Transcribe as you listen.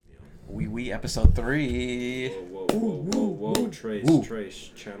We episode 3. Whoa.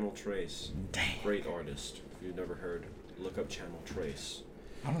 Trace. Channel Trace. Dang. Great artist. If you've never heard, look up Channel Trace.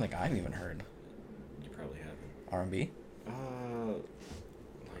 I don't think I've even heard. You probably haven't. R&B?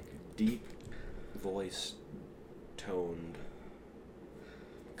 Like deep voice, toned,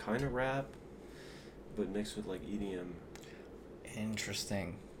 kind of rap, but mixed with like EDM.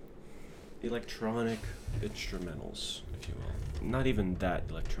 Interesting. Electronic instrumentals, if you will. Not even that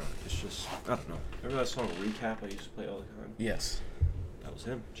electronic. It's just, I don't know. Remember that song Recap I used to play all the time? Yes. That was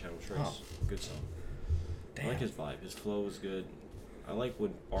him, Channel Trace. Oh. Good song. Damn. I like his vibe. His flow is good. I like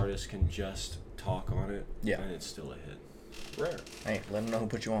when artists can just talk on it, and it's still a hit. Rare. Hey, let them know who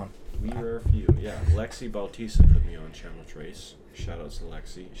put you on. We rare few. Yeah, Lexi Bautista put me on Channel Trace. Shout out to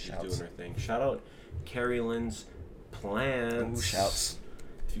Lexi. She's doing her thing. Shout out Carrie Lynn's Plants. Ooh, shouts.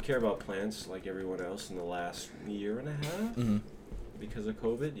 If you care about plants like everyone else in the last year and a half, because of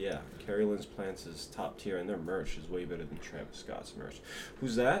COVID, yeah, Carrie Lynn's Plants is top tier, and their merch is way better than Travis Scott's merch.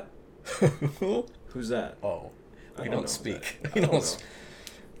 Who's that? Who's that? Oh, we don't speak.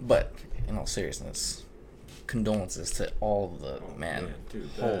 But in all seriousness, condolences to all the man.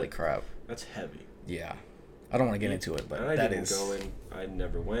 Dude, holy crap. That's heavy. Yeah, I don't want to get into it, but that is. I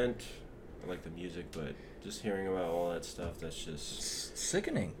never went. I like the music, but just hearing about all that stuff, that's just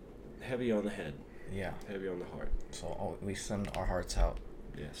sickening. Heavy on the head. Yeah. Heavy on the heart. So we send our hearts out.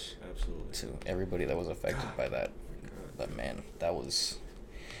 Yes, absolutely. To everybody that was affected by that. But man, that was,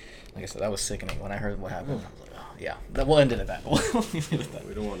 like I said, that was sickening. When I heard what happened, I was like, oh, yeah. We'll end it at that.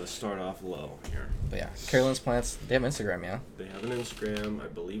 We don't want to start off low here. But yeah, Carrie Lynn's Plants, they have Instagram, yeah? They have an Instagram. I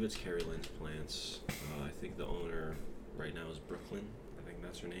believe it's Carrie Lynn's Plants. I think the owner right now is Brooklyn. I think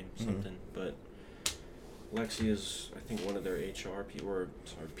that's her name, something. But Lexi is, I think, one of their HR people, or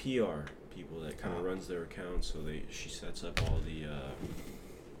PR people that kind of runs their account. So she sets up all the,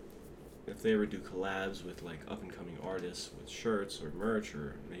 if they ever do collabs with like up and coming artists with shirts or merch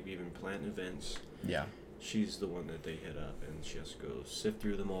or maybe even plant events. Yeah. She's the one that they hit up, and she has to go sift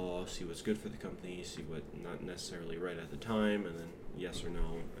through them all, see what's good for the company, see what not necessarily right at the time, and then yes or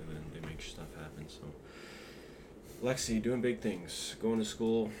no, and then they make stuff happen. So Lexi doing big things, going to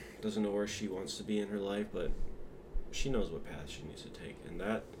school, doesn't know where she wants to be in her life, but she knows what path she needs to take, and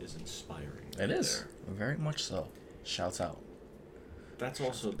that is inspiring. It is very much so. Shouts out. That's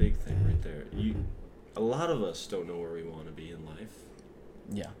also a big thing right there. A lot of us don't know where we want to be in life.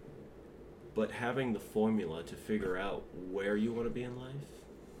 Yeah. But having the formula to figure out where you want to be in life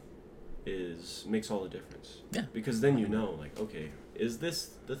makes all the difference. Yeah. Because then you know, like, okay, is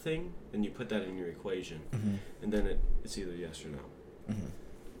this the thing? And you put that in your equation, and then it's either yes or no.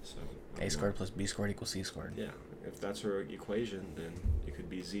 So A squared plus B squared equals C squared. Yeah. If that's her equation, then it could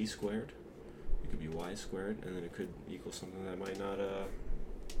be Z squared, it could be Y squared, and then it could equal something that might not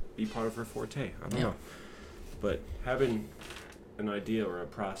be part of her forte. I don't know. But having an idea or a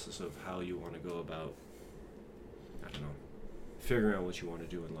process of how you want to go about, I don't know, figuring out what you want to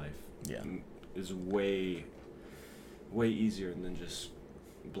do in life is way easier than just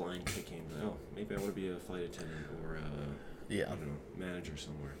blind picking. Oh, maybe I want to be a flight attendant or I don't know, manager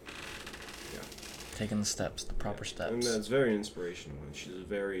somewhere. Yeah. Taking the steps, the proper steps. And that's very inspirational. And she's a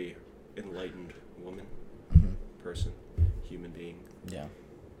very enlightened woman, person, human being. Yeah.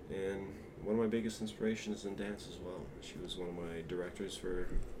 And one of my biggest inspirations in dance as well. She was one of my directors for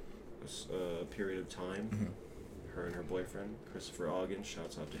a period of time. Her and her boyfriend, Christopher Ogden,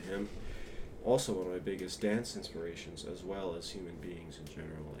 shouts out to him. Also one of my biggest dance inspirations, as well as human beings in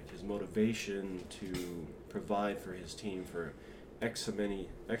general. Like his motivation to provide for his team for X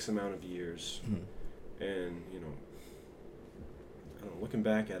amount of years. And, you know, I don't know, looking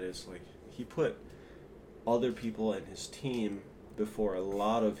back at it, it's like he put other people and his team before a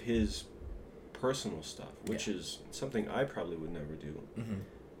lot of his personal stuff, which is something I probably would never do.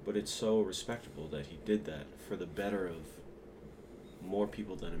 But it's so respectable that he did that for the better of more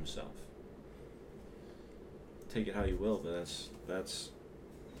people than himself. Take it how you will, but that's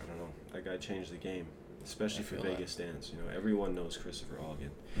I don't know, that guy changed the game, especially for Vegas dance. You know, everyone knows Christopher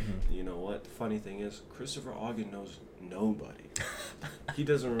Ogden. And you know what? The funny thing is, Christopher Ogden knows nobody. He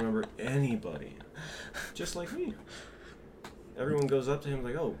doesn't remember anybody. Just like me. Everyone goes up to him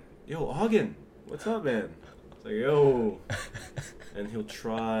like, "Oh, yo, Ogden, what's up, man?" It's like, "Yo," and he'll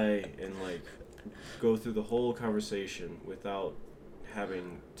try and like go through the whole conversation without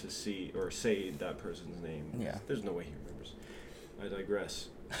having to see or say that person's name. Yeah. There's no way he remembers. I digress.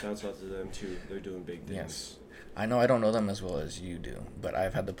 Shouts out to them too. They're doing big things. Yes. I know I don't know them as well as you do, but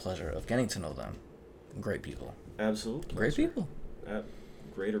I've had the pleasure of getting to know them. Great people. Absolutely. Great people.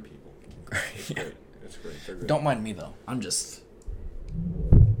 Greater people. It's great. It's great. They're great. Don't mind me though. I'm just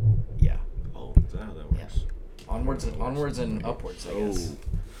that how that works? Yeah. Onwards and upwards, I guess.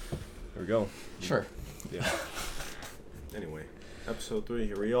 There we go. Sure. Yeah. Anyway, episode 3,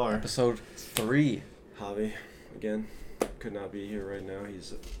 here we are. Episode 3. Javi, again, could not be here right now.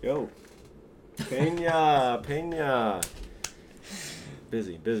 He's... Yo! Peña!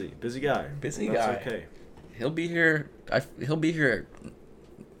 Busy guy. Busy and that's guy. Okay. He'll be here. He'll be here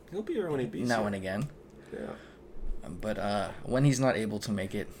when he beats now and again. Yeah. But when he's not able to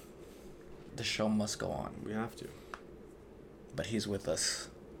make it, the show must go on. We have to. But he's with us.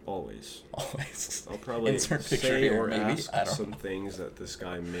 Always. I'll probably say or maybe. ask some things that this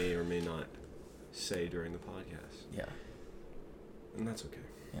guy may or may not say during the podcast. Yeah. And that's okay.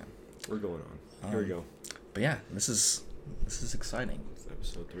 Yeah. We're going on. Here we go. But yeah, this is exciting. It's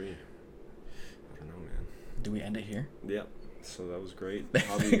episode 3. I don't know, man. Do we end it here? Yep. So that was great.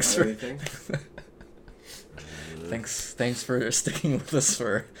 Javi, you got anything? Thanks for sticking with us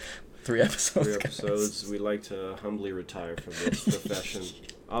for 3 episodes. 3 episodes. We like to humbly retire from this profession.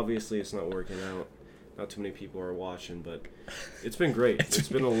 Obviously, it's not working out. Not too many people are watching, but it's been great. It's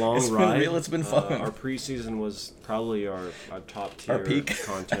been a long ride. Been real. It's been fun. Our preseason was probably our top tier peak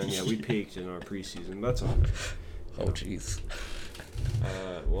content. Yeah, we peaked in our preseason. That's all. Oh, jeez.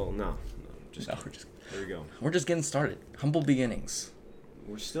 Well, no. There we go. We're just getting started. Humble beginnings.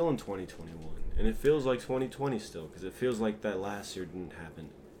 We're still in 2021, and it feels like 2020 still, because it feels like that last year didn't happen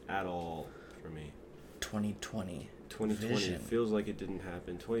at all for me. 2020 Vision. Feels like it didn't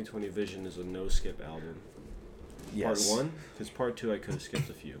happen. 2020 Vision is a no-skip album. Yes. Part 1, because Part 2 I could have skipped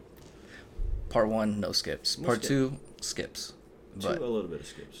a few. Part 1, no skips. Part 2, skips. But a little bit of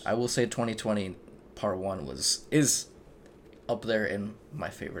skips. I will say 2020 Part 1 is up there in my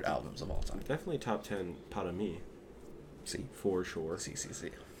favorite albums of all time. Definitely top 10 para mí. See. For sure. See.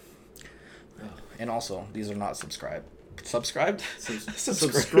 And also, these are not subscribed. Subscribed?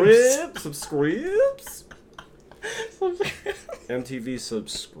 Subscribes? MTV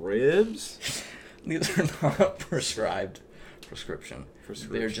subscribes? These are not prescription.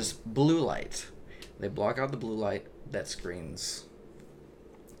 They're just blue light. They block out the blue light that screens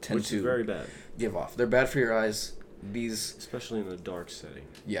tend Which is very bad. Give off. They're bad for your eyes. These, especially in a dark setting.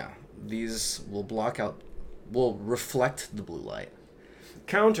 Yeah. These will reflect the blue light.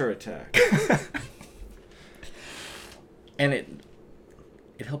 Counterattack. And it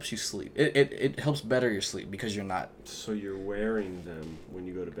helps you sleep. It helps better your sleep because you're not... So you're wearing them when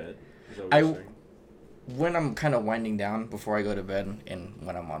you go to bed? Is that what you're saying? When I'm kind of winding down before I go to bed, and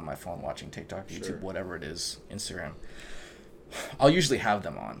when I'm on my phone watching TikTok, YouTube, whatever it is, Instagram, I'll usually have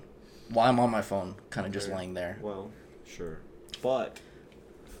them on while I'm on my phone, kind of just laying there. Well, sure. But,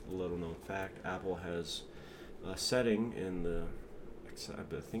 a little known fact, Apple has a setting in the... I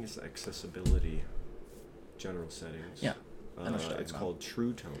think it's the accessibility general settings. Yeah. It's called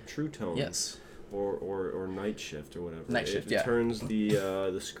True Tone. True Tone. Yes. Or Night Shift or whatever. Night Shift, it turns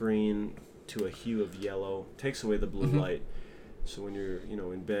the screen to a hue of yellow, takes away the blue light. So when you're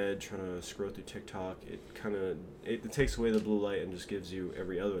in bed trying to scroll through TikTok, it takes away the blue light and just gives you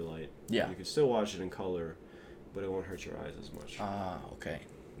every other light. Yeah. You can still watch it in color, but it won't hurt your eyes as much. Ah, okay.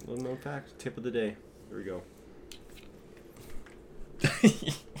 Little known fact, tip of the day. Here we go.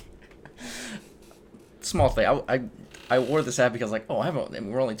 Small thing. I wore this app because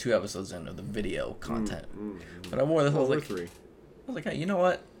we're only 2 episodes into the video content, but I wore this. I was like 3. I was like, hey, you know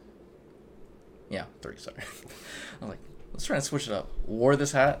what? Yeah, 3. Sorry. I was like, let's try and switch it up. Wore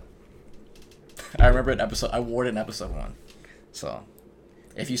this hat. I remember I wore it in episode 1. So,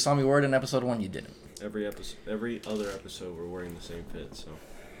 if you saw me wear it in episode 1, you didn't. Every other episode, we're wearing the same fit. So,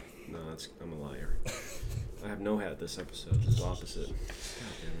 no, I'm a liar. I have no hat this episode. It's the opposite. God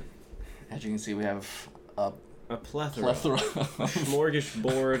damn it. As you can see, we have a plethora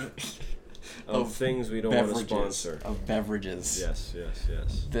smorgasbord of things we don't want to sponsor. Of beverages. Yes.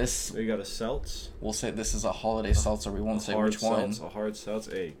 We got a seltz. We'll say this is a holiday seltzer. We won't say which one. A hard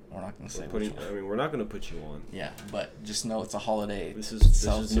seltz. Hey, we're not going to say which one. I mean, we're not going to put you on. Yeah, but just know it's a holiday. This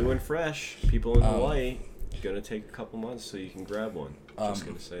is new and fresh. People in Hawaii, going to take a couple months so you can grab one. Just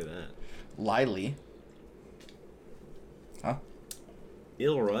going to say that. Lily. Huh?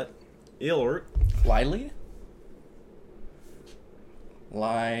 Ilrut.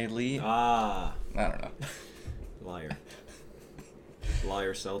 Lily? Ah. I don't know.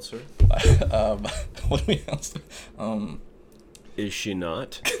 Liar seltzer. What do we else? Is she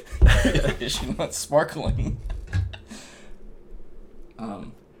not? Is she not sparkling?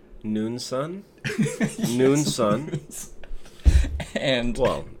 Noon sun? Noon sun. And...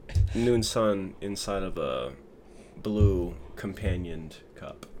 Well, Noon sun inside of a blue companioned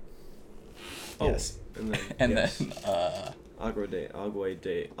cup. Yes. And then Agua de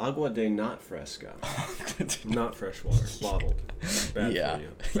not fresca. Not fresh water. Bottled. Bad for you.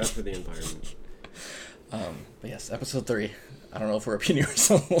 Bad for the environment. But yes, episode 3. I don't know if we're repeating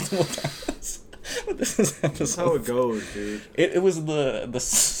ourselves multiple times. But this is episode. That's how it goes, dude. It was the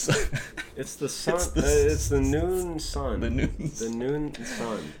It's the sun. It's the noon sun. The noon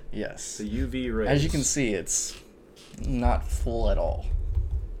sun. Yes. The UV rays. As you can see, it's not full at all.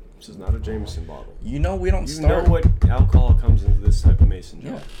 This is not a Jameson bottle. We don't start. You know what alcohol comes into this type of mason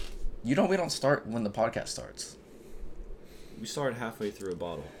jar. Yeah. We don't start when the podcast starts. We start halfway through a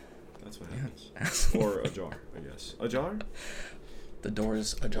bottle. That's what happens. Or a jar, I guess. A jar? The door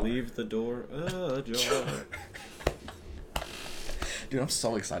is ajar. Leave the door ajar. Dude, I'm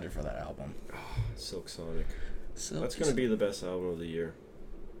so excited for that album. Silk Sonic. That's going to be the best album of the year.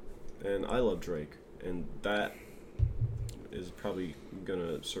 And I love Drake. And that is probably going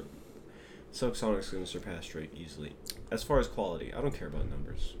to... Silk Sonic's going to surpass Drake easily. As far as quality, I don't care about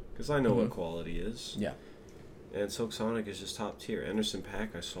numbers. Because I know what quality is. Yeah. And Silk Sonic is just top tier. Anderson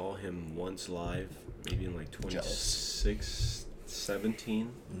 .Paak, I saw him once live, maybe in like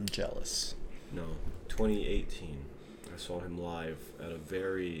 2017. Jealous. No, 2018. I saw him live at a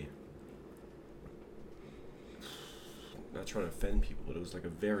very... Not trying to offend people, but it was like a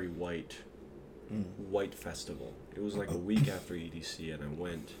very white festival. It was like a week after EDC, and I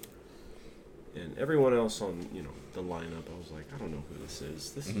went. And everyone else on, the lineup, I was like, I don't know who this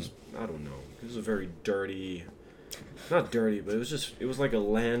is. This is, I don't know. This was a very dirty, not dirty, but it was like a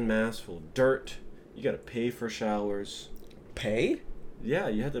landmass full of dirt. You got to pay for showers. Pay? Yeah,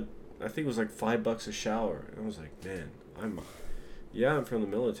 you had to, I think it was like $5 a shower. And I was like, man, I'm from the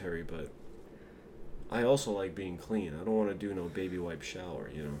military, but I also like being clean. I don't want to do no baby wipe shower,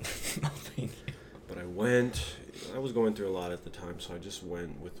 But I went, I was going through a lot at the time, so I just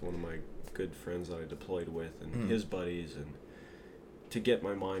went with one of my good friends that I deployed with and his buddies, and to get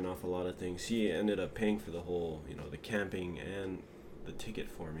my mind off a lot of things. He ended up paying for the whole, the camping and the ticket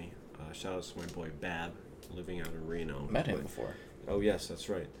for me. Shout out to my boy Bab, living out in Reno. Met him before. Oh yes, that's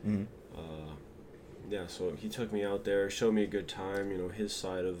right. Mm-hmm. Yeah, so he took me out there, showed me a good time, his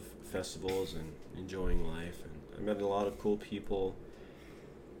side of festivals and enjoying life, and I met a lot of cool people.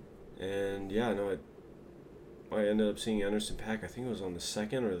 And yeah, I ended up seeing Anderson .Paak. I think it was on the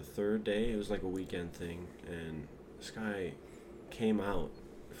second or the third day. It was like a weekend thing, and this guy came out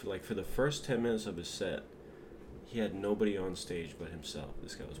for the first 10 minutes of his set. He had nobody on stage but himself.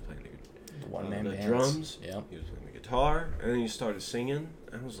 This guy was playing the drums. Yeah. He was playing the guitar, and then he started singing.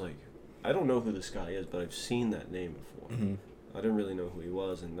 I was like, I don't know who this guy is, but I've seen that name before. Mm-hmm. I didn't really know who he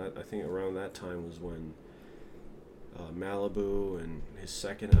was, and I think around that time was when Malibu and his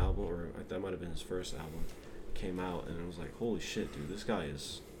second album, or that might have been his first album, came out, and I was like, holy shit, dude, this guy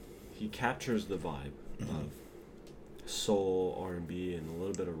he captures the vibe of soul, R&B, and a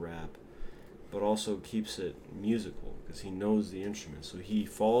little bit of rap, but also keeps it musical, because he knows the instruments. So he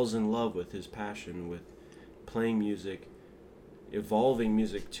falls in love with his passion with playing music, evolving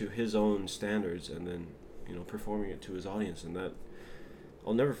music to his own standards, and then, performing it to his audience. And that,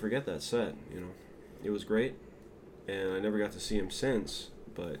 I'll never forget that set, It was great, and I never got to see him since,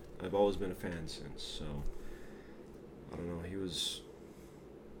 but I've always been a fan since, so... I don't know,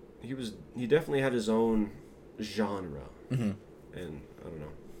 he definitely had his own genre, and I don't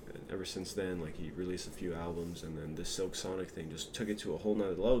know, ever since then, he released a few albums, and then this Silk Sonic thing just took it to a whole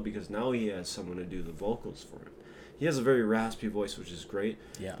nother level, because now he has someone to do the vocals for him. He has a very raspy voice, which is great,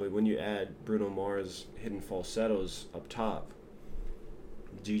 but when you add Bruno Mars' hidden falsettos up top,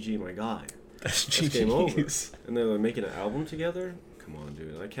 GG my guy, that's game over. And they're making an album together. Come on,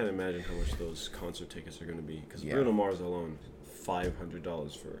 dude. I can't imagine how much those concert tickets are going to be. Because Bruno Mars alone,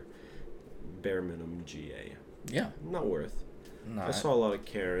 $500 for bare minimum GA. Yeah. Not worth. No, I saw a lot of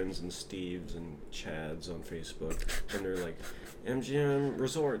Karens and Steves and Chads on Facebook. And they're like, MGM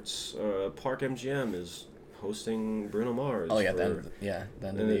Resorts, Park MGM is hosting Bruno Mars. Oh, yeah. The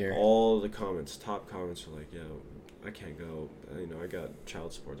end of the year. All the top comments are like, yo, I can't go. I got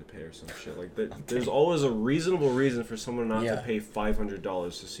child support to pay or some shit like that. There's always a reasonable reason for someone not to pay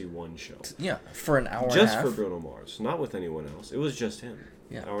 $500 to see one show. Yeah, for an hour and a half. Just for Bruno Mars, not with anyone else. It was just him.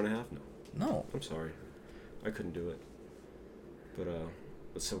 Yeah. Hour and a half? No. I'm sorry. I couldn't do it. But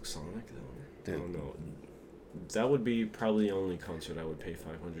Silk Sonic, though? Dude. I don't know. That would be probably the only concert I would pay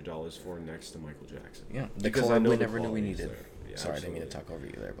 $500 for next to Michael Jackson. Yeah, because collab we never knew we needed. Yeah, sorry, absolutely. I didn't mean to talk over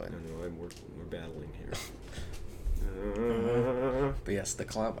you there, but... No, we're battling here. But yes, the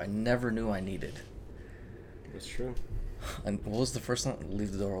collab I never knew I needed. That's true. And what was the first one?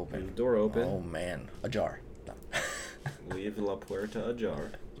 Leave the door open. Leave the door open. Oh man, ajar. No. Leave la puerta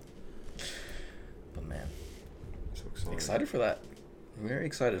ajar. But man, So excited. Excited for that. Very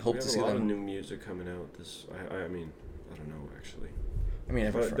excited. Hope to see them. We have a lot of new music coming out. I mean, I don't know actually. I mean,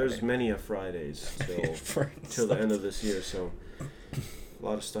 every Friday. There's many a Fridays till the end of this year, so a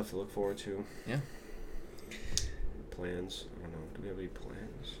lot of stuff to look forward to. Yeah. Plans. I don't know. Do we have any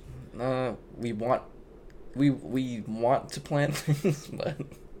plans? We want to plan things, but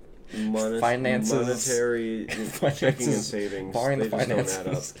monetary checking and savings, barring they the just finances, don't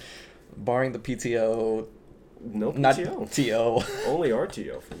add up. Barring the PTO. No PTO. Not TO. Only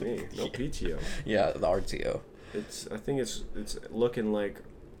RTO for me. No PTO. Yeah, the RTO. I think it's looking like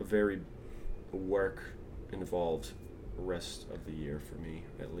a very work involved rest of the year for me,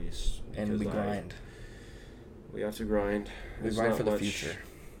 at least. And we grind. We have to grind. We grind for the future.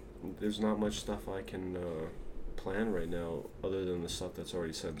 There's not much stuff I can plan right now other than the stuff that's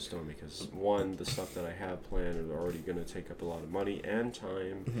already set in stone, because one, the stuff that I have planned is already going to take up a lot of money and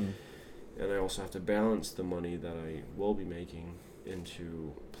time. Mm-hmm. And I also have to balance the money that I will be making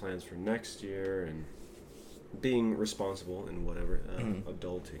into plans for next year and being responsible in whatever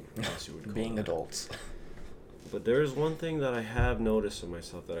adulting, as you would call being that. Adults. But there's one thing that I have noticed in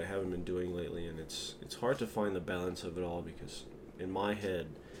myself that I haven't been doing lately, and it's hard to find the balance of it all, because in my head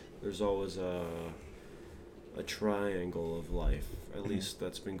there's always a triangle of life. At least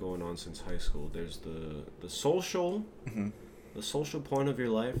that's been going on since high school. There's the social. The social point of your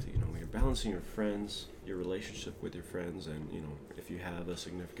life, you're balancing your friends, your relationship with your friends, and, if you have a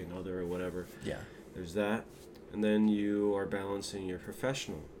significant other or whatever. Yeah. There's that. And then you are balancing your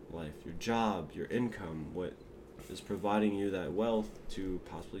professional life, your job, your income, what is providing you that wealth to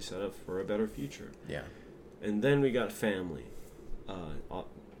possibly set up for a better future. Yeah. And then we got family.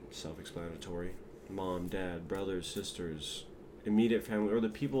 Self-explanatory. Mom, dad, brothers, sisters, immediate family, or the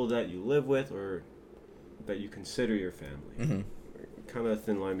people that you live with or that you consider your family. Kind of a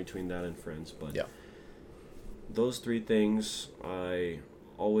thin line between that and friends, but yeah. Those three things I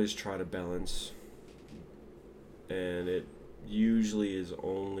always try to balance, and it usually is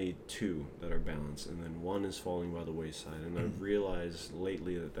only two that are balanced, and then one is falling by the wayside, and I've realized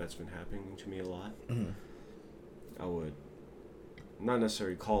lately that that's been happening to me a lot. I would not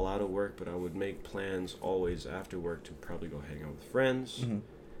necessarily call out of work, but I would make plans always after work to probably go hang out with friends.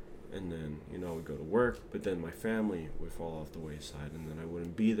 And then, I would go to work, but then my family would fall off the wayside, and then I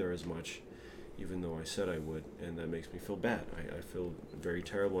wouldn't be there as much, even though I said I would, and that makes me feel bad. I feel very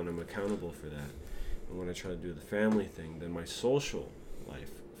terrible, and I'm accountable for that. And when I try to do the family thing, then my social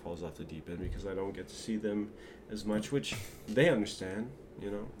life falls off the deep end, because I don't get to see them as much, which they understand,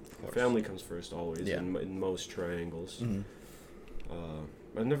 Family comes first always, in most triangles.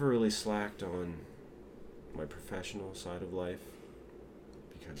 I've never really slacked on my professional side of life,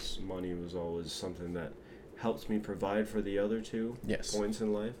 because money was always something that helped me provide for the other two points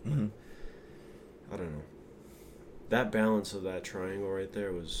in life. I don't know. That balance of that triangle right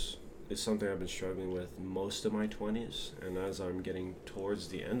there is something I've been struggling with most of my 20s, and as I'm getting towards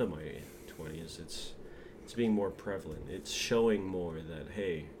the end of my 20s, it's being more prevalent. It's showing more that,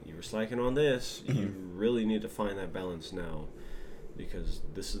 hey, you were slacking on this, you really need to find that balance now, because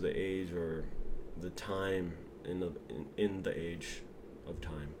this is the age or the time in the age of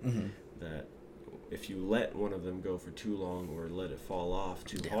time that if you let one of them go for too long or let it fall off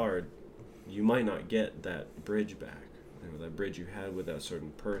too hard, you might not get that bridge back, that bridge you had with that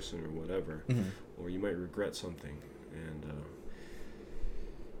certain person or whatever, or you might regret something. And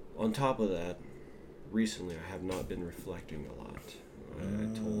on top of that, recently I have not been reflecting a lot.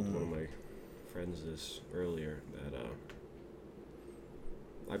 I told one of my friends this earlier, that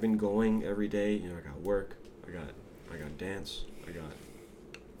I've been going every day. I got work, I got dance, I got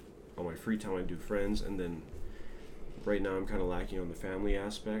on my free time I do friends, and then right now I'm kind of lacking on the family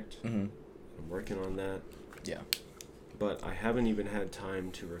aspect. I'm working on that. Yeah. But I haven't even had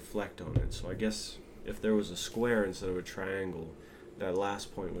time to reflect on it. So I guess if there was a square instead of a triangle, that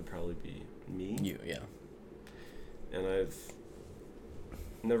last point would probably be me. You, yeah. And I've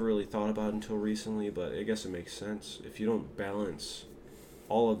never really thought about it until recently, but I guess it makes sense. If you don't balance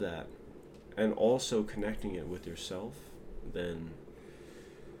all of that and also connecting it with yourself, then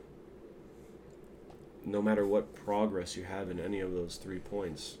no matter what progress you have in any of those 3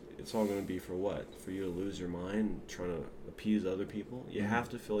 points, it's all going to be for what? For you to lose your mind trying to appease other people? You have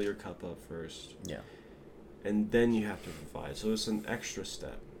to fill your cup up first. Yeah. And then you have to provide. So it's an extra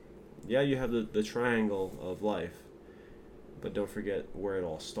step. Yeah, you have the triangle of life, but don't forget where it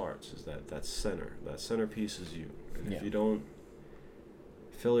all starts, is that center. That centerpiece is you. And if you don't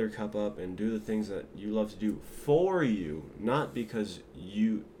fill your cup up and do the things that you love to do for you, not because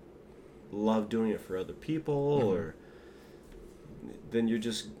you love doing it for other people, or then you're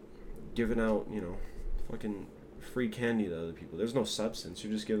just giving out, fucking free candy to other people. There's no substance.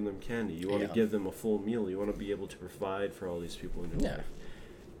 You're just giving them candy. You want to give them a full meal. You want to be able to provide for all these people in your life.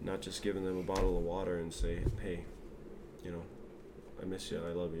 Not just giving them a bottle of water and say, hey, you know, I miss you,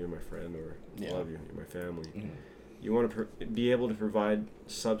 I love you, you're my friend, or I love you, you're my family. Mm-hmm. You want to be able to provide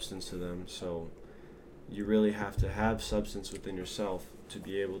substance to them, so you really have to have substance within yourself to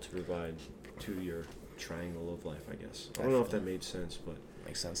be able to provide to your triangle of life, I guess. I don't know if that made sense, but...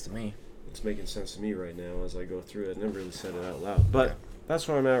 Makes sense to me. It's making sense to me right now as I go through it. I never really said it out loud. But that's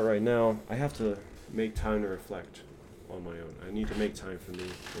where I'm at right now. I have to make time to reflect on my own. I need to make time for me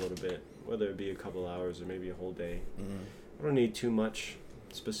a little bit, whether it be a couple hours or maybe a whole day. Mm-hmm. I don't need too much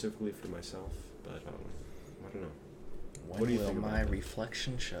specifically for myself, but I don't know. What do you think about my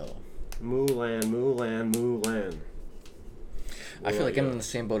reflection show? Mulan, Mulan, Mulan. I feel like I'm in the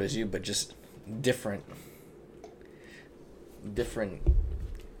same boat as you, but just different.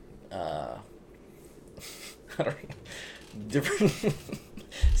 I don't know. Different.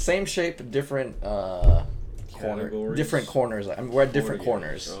 Same shape, different corner. Different corners. I mean, we're at different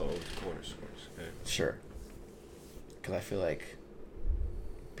corners. Oh, corners. Okay. Sure. Because I feel like,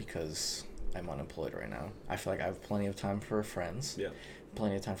 because I'm unemployed right now, I feel like I have plenty of time for friends. Yeah.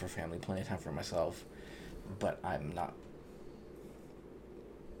 Plenty of time for family. Plenty of time for myself. But I'm not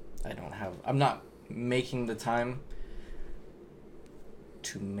making the time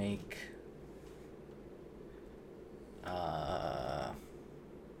to make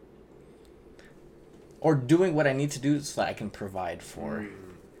or doing what I need to do so that I can provide for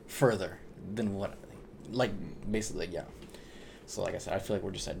further than what, like, basically, yeah. So like I said, I feel like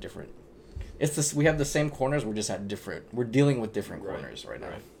we're just at different, it's this, we have the same corners, we're just at different, we're dealing with different corners right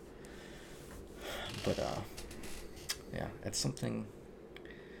now. But yeah, it's something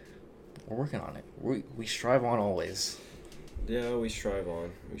we're working on it. We strive on always. Yeah, we strive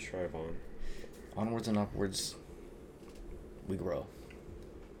on. Onwards and upwards, we grow.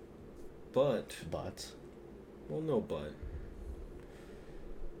 But. Well, no but.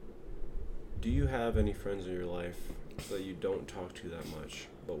 Do you have any friends in your life that you don't talk to that much,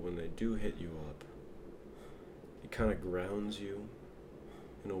 but when they do hit you up, it kind of grounds you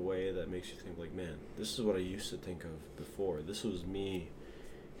in a way that makes you think like, man, this is what I used to think of before. This was me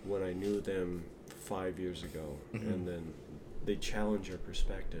when I knew them 5 years ago. Mm-hmm. And then they challenge your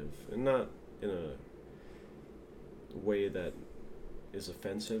perspective, and not in a way that is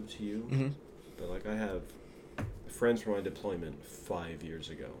offensive to you. Mm-hmm. But like, I have friends from my deployment 5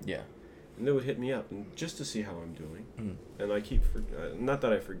 years ago. Yeah. And they would hit me up and just to see how I'm doing. Mm-hmm. And I keep not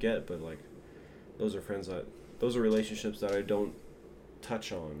that I forget, but like, those are relationships that I don't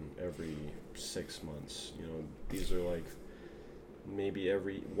touch on every 6 months. You know, these are like maybe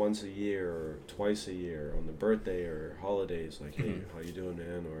once a year or twice a year on the birthday or holidays, like, hey, how you doing,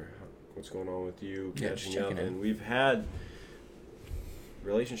 man? Or what's going on with you? Catching up. And we've had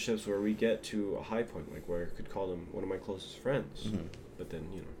relationships where we get to a high point, like where I could call them one of my closest friends. Mm-hmm. But then,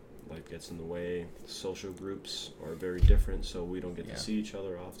 you know, life gets in the way. Social groups are very different, so we don't get to see each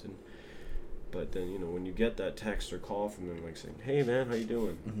other often. But then, you know, when you get that text or call from them, like saying, hey, man, how you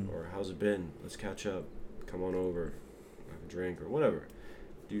doing? Mm-hmm. Or how's it been? Let's catch up. Come on over. Have a drink or whatever.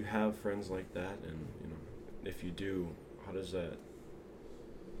 Do you have friends like that? And, you know, if you do, how does that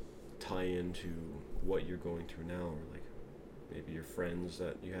tie into what you're going through now? Or, like, maybe your friends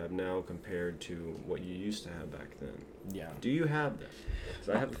that you have now compared to what you used to have back then? Yeah. Do you have that? 'Cause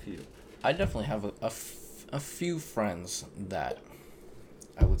I have a few. I definitely have a few friends that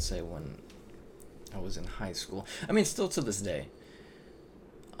I would say when I was in high school. I mean, still to this day.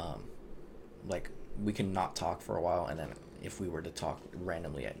 Like, we can not talk for a while, and then if we were to talk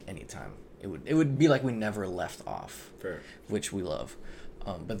randomly at any time, it would be like we never left off. Fair. Which we love.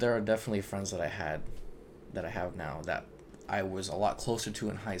 But there are definitely friends that I have now that I was a lot closer to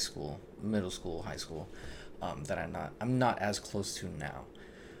in high school, middle school, high school, that I'm not as close to now.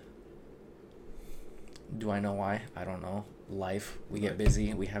 Do I know why? I don't know. Life, we get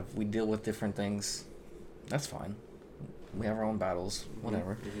busy, we deal with different things. That's fine. We have our own battles,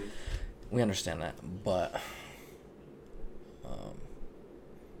 whatever. Mm-hmm. We understand that, but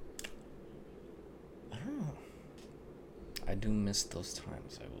I don't know. I do miss those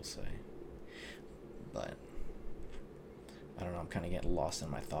times, I will say. But I don't know, I'm kind of getting lost in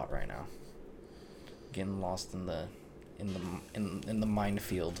my thought right now. Getting lost in the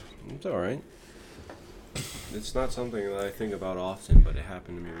minefield. It's all right. It's not something that I think about often, but it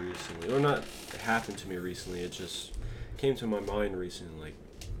happened to me recently. Or not it happened to me recently, it just came to my mind recently. Like,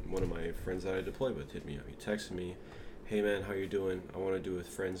 one of my friends that I deployed with hit me up. He texted me, hey man, how you doing? I want to do a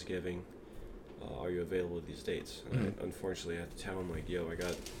Friendsgiving. Are you available these dates? And I unfortunately had to tell him, like, yo,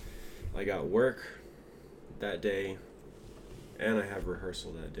 I got work that day, and I have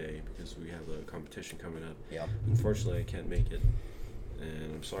rehearsal that day because we have a competition coming up. Yeah. Unfortunately, I can't make it,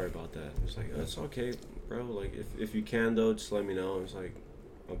 and I'm sorry about that. It's like, that's okay, bro. Like, if you can, though, just let me know. It's like,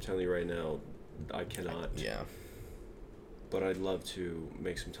 I'm telling you right now, I cannot. Yeah. But I'd love to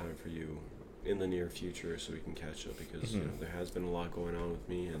make some time for you in the near future so we can catch up because there has been a lot going on with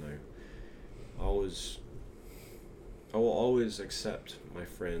me, and I will always accept my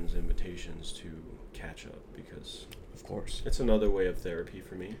friends' invitations to catch up because, of course, it's another way of therapy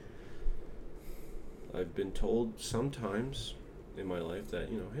for me. I've been told sometimes in my life that,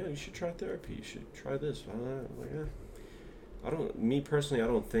 hey, you should try therapy. You should try this. I'm like, me personally, I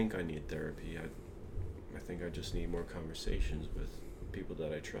don't think I need therapy. I think I just need more conversations with people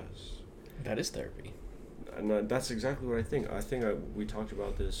that I trust. That is therapy. And that's exactly what I think. We talked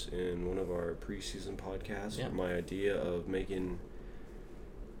about this in one of our preseason podcasts. Yeah. My idea of making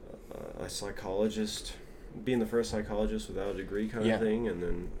a psychologist, being the first psychologist without a degree kind of thing, and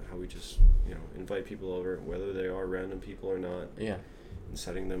then how we just, invite people over, whether they are random people or not. Yeah. And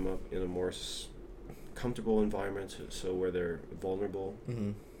setting them up in a more comfortable environment so where they're vulnerable,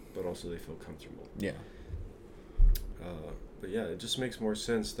 but also they feel comfortable. Yeah. But yeah, it just makes more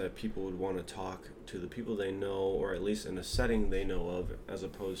sense that people would want to talk to the people they know, or at least in a setting they know of, as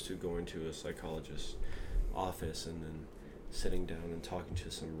opposed to going to a psychologist's office and then sitting down and talking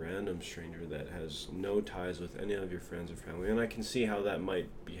to some random stranger that has no ties with any of your friends or family. And I can see how that might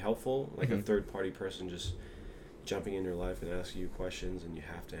be helpful, like a third-party person just jumping in your life and asking you questions, and you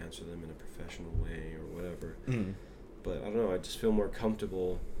have to answer them in a professional way or whatever. But I don't know, I just feel more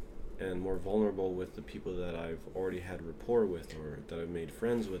comfortable and more vulnerable with the people that I've already had rapport with or that I've made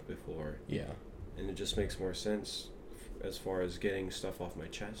friends with before. Yeah. And it just makes more sense as far as getting stuff off my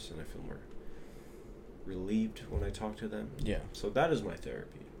chest, and I feel more relieved when I talk to them. Yeah. So that is my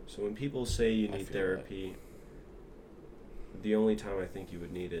therapy. So when people say you need therapy, the only time I think you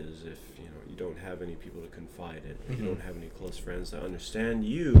would need it is if, you don't have any people to confide in. You don't have any close friends that understand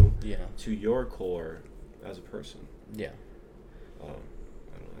you to your core as a person. Yeah. I don't know,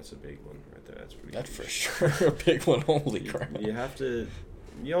 that's a big one right there. That's pretty. That's for sure a big one. Holy crap.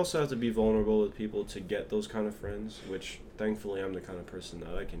 You also have to be vulnerable with people to get those kind of friends, which thankfully I'm the kind of person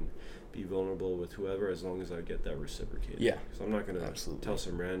that I can be vulnerable with whoever as long as I get that reciprocated. Yeah. So I'm not going to tell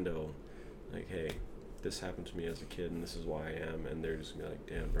some rando, like, hey, this happened to me as a kid and this is why I am, and they're just going to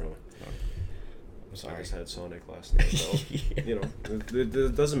be like, damn, bro. I'm sorry. I just had Sonic last night, so,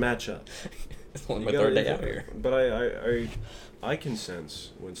 it doesn't match up. It's only my third day out here. But I can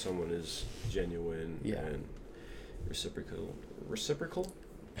sense when someone is genuine and reciprocal. Reciprocal?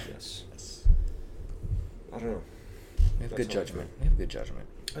 Yes. I don't know. We have good judgment.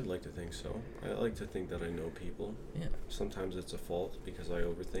 I'd like to think so. I like to think that I know people. Yeah. Sometimes it's a fault because I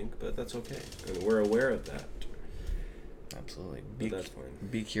overthink, but that's okay. And we're aware of that. Absolutely. That's fine.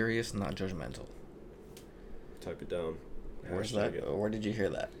 Be curious, not judgmental. Type it down. Where's that? Where did you hear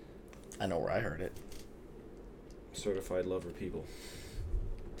that? I know where I heard it. Certified lover people.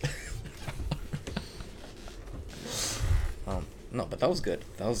 No, but that was good.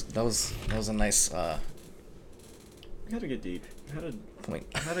 That was a nice. We had to get deep. Point.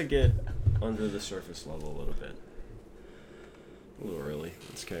 Had to get under the surface level a little bit. A little early.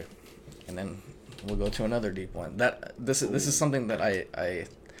 It's okay. And then we'll go to another deep one. This is something that I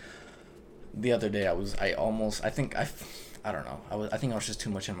the other day I think I was just too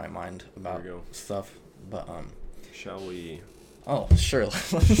much in my mind about stuff. But shall we? Oh, sure.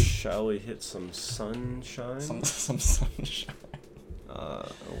 Shall we hit some sunshine? Some sunshine.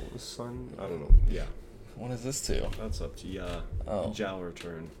 Sun. I don't know. Yeah. What is this to? That's up to ya. Jower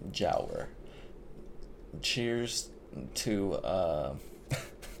turn. Jower. Cheers to. Oh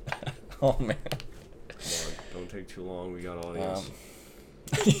man. Come on, don't take too long. We got audience.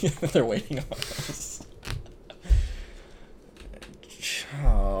 They're waiting on us.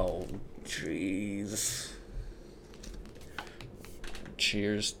 Oh, jeez.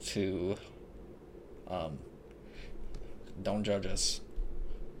 Cheers to. Don't judge us.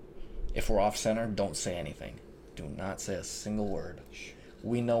 If we're off center, don't say anything. Do not say a single word.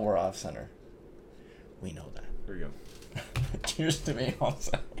 We know we're off center. We know that. Here we go. Cheers to being off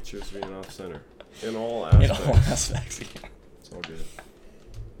center. Cheers to being off center. In all aspects. In all aspects, yeah. It's all good.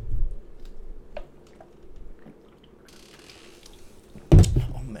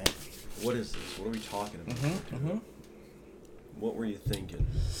 Oh man. What is this? What are we talking about? What were you thinking?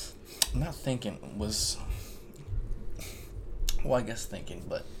 Not thinking. Well, I guess thinking,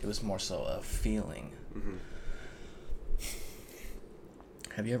 but it was more so a feeling.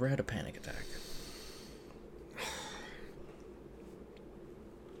 Have you ever had a panic attack?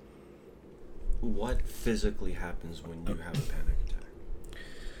 what physically happens when you have a panic attack?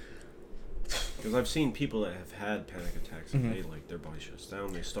 Because I've seen people that have had panic attacks and they like their body shuts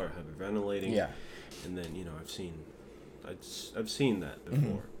down, they start hyperventilating, and then I've seen that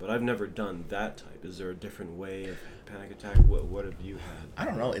before, but I've never done that type. Is there a different way of panic attack? What have you had? I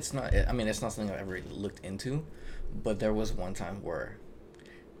don't know. It's not. I mean, it's not something I've ever looked into, but there was one time where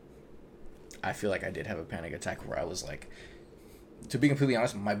I feel like I did have a panic attack where I was like, to be completely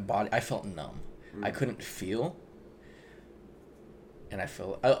honest, my body, I felt numb. I couldn't feel, and I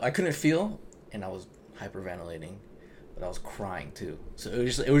couldn't feel, and I was hyperventilating, but I was crying too. So it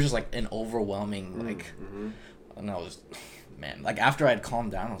was just like an overwhelming like, and I was, man, like after I'd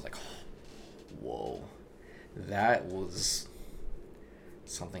calmed down, I was like, whoa, that was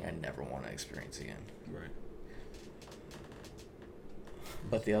something I never want to experience again. Right.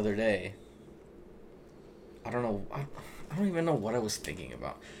 But the other day, I don't know. I don't even know what I was thinking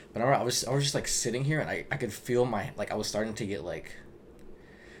about. But I was just like sitting here, and I could feel I was starting to get like,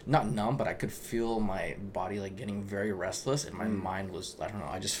 not numb, but I could feel my body like getting very restless, and my mind was, I don't know.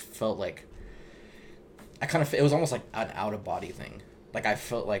 I just felt like it was almost like an out of body thing. Like I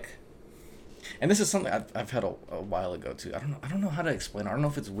felt like, and this is something I've had a while ago too. I don't know how to explain it. I don't know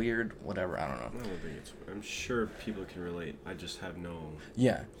if it's weird, whatever. I don't know. I don't think it's. I'm sure people can relate. I just have no.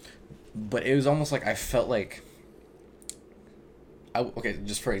 Yeah, but it was almost like I felt like. Okay,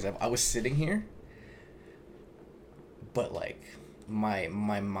 just for example, I was sitting here, but like my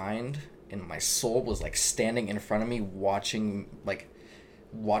mind and my soul was like standing in front of me, watching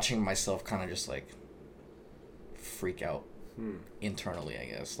myself kind of just like freak out internally, I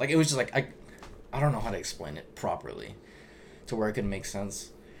guess. Like it was just like I don't know how to explain it properly to where it could make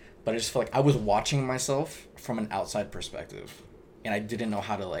sense, but I just felt like I was watching myself from an outside perspective, and I didn't know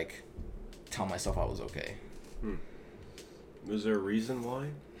how to like tell myself I was okay. Was there a reason why?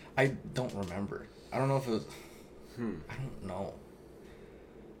 I don't remember. I don't know if it was. I don't know.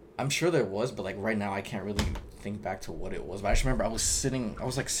 I'm sure there was, but like right now I can't really think back to what it was. But I just remember I was sitting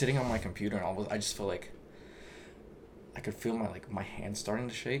on my computer, and I just felt like I could feel my hands starting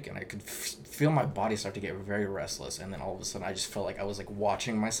to shake, and I could feel my body start to get very restless, and then all of a sudden I just felt like I was like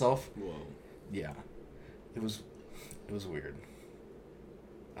watching myself. Whoa. Yeah. It was weird.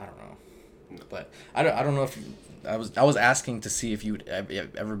 I don't know. But I don't know if I was asking to see if you'd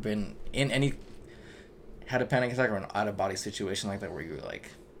ever been had a panic attack or an out of body situation like that where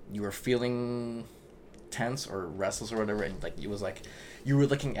you were feeling tense or restless or whatever, and like it was like you were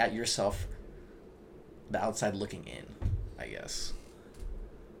looking at yourself, the outside looking in, I guess.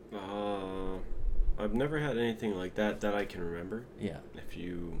 I've never had anything like that I can remember. Yeah. If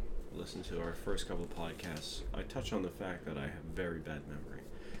you listen to our first couple of podcasts, I touch on the fact that I have very bad memory.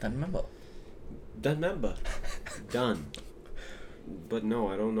 Done. But no,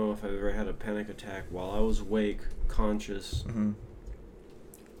 I don't know if I've ever had a panic attack while I was awake, conscious,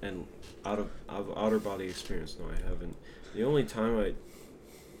 and out of outer body experience. No, I haven't. The only time I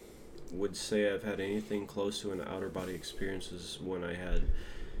would say I've had anything close to an outer body experience is when I had,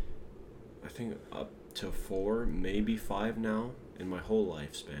 I think, up to 4, maybe 5 now in my whole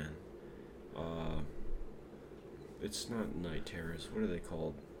lifespan. It's not night terrors. What are they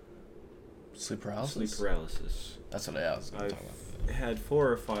called? Sleep paralysis? Sleep paralysis. That's what I was going to talk about. I've had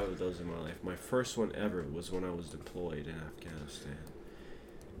 4 or 5 of those in my life. My first one ever was when I was deployed in Afghanistan.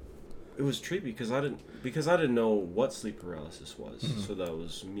 It was tricky because I didn't know what sleep paralysis was. So that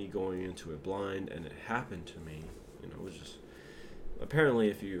was me going into it blind, and it happened to me. It was just, apparently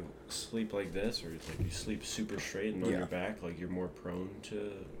if you sleep like this, or like you sleep super straight and on your back, like you're more prone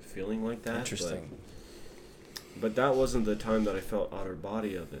to feeling like that. Interesting. But that wasn't the time that I felt outer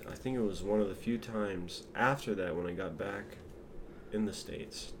body of it. I think it was one of the few times after that when I got back in the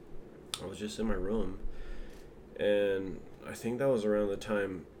States. I was just in my room, and I think that was around the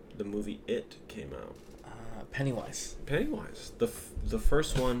time the movie It came out. Pennywise, the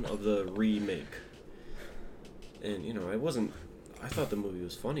first one of the remake. And I thought the movie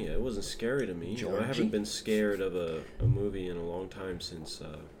was funny. It wasn't scary to me. I haven't been scared of a movie in a long time since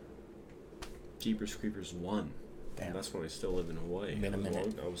Jeepers Creepers 1. Damn. And that's when I still lived in Hawaii.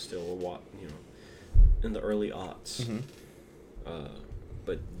 I was still in the early aughts.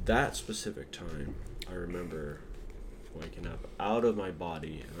 But that specific time, I remember waking up out of my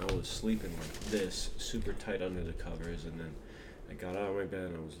body, and I was sleeping like this, super tight under the covers, and then I got out of my bed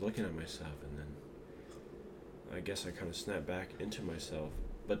and I was looking at myself, and then I guess I kind of snapped back into myself,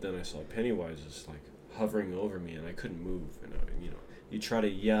 but then I saw Pennywise just like hovering over me, and I couldn't move, and you try to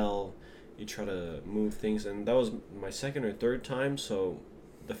yell, you try to move things, and that was my second or third time. So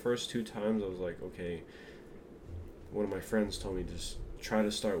the first 2 times I was like, okay, one of my friends told me just try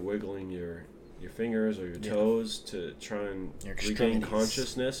to start wiggling your your fingers or your toes to try and regain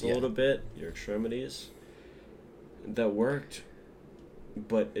consciousness a little bit, your extremities. That worked,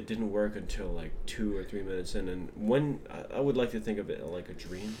 but it didn't work until like 2 or 3 minutes in. And when I would like to think of it like a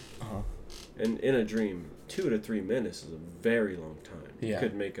dream. And in a dream, 2 to 3 minutes is a very long time. You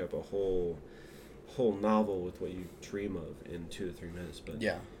could make up a whole novel with what you dream of in 2 to 3 minutes. But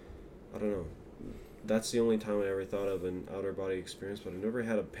I don't know. That's the only time I ever thought of an outer body experience, but I never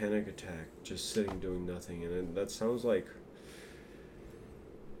had a panic attack just sitting doing nothing. And that sounds like,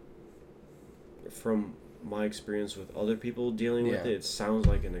 from my experience with other people dealing with it sounds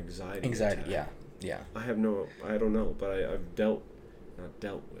like an anxiety attack. I don't know, but I've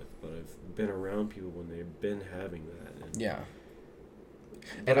I've been around people when they've been having that.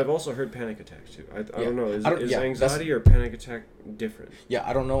 And but I've also heard panic attacks too. I don't know. Is anxiety or panic attack different? Yeah,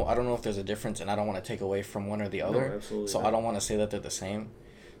 I don't know. I don't know if there's a difference, and I don't want to take away from one or the other. No, absolutely. So I don't want to say that they're the same.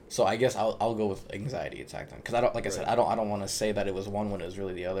 So I guess I'll go with anxiety attack then, because I don't, like I said, I don't want to say that it was one when it was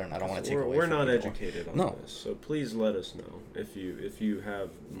really the other, and I don't want to take away. We're not educated on this, so please let us know if you have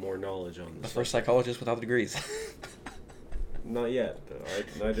more knowledge on this. The first psychologist without the degrees. Not yet.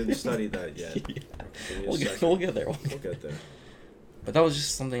 I didn't study that yet. We'll get there. We'll get there. But that was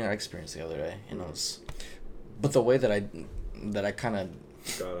just something I experienced the other day, and it was. But the way that I kind of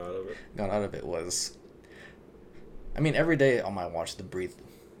got out of it was. I mean, every day on my watch, the breathe.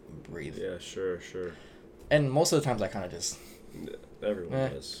 Yeah, sure. And most of the times, I kind of just.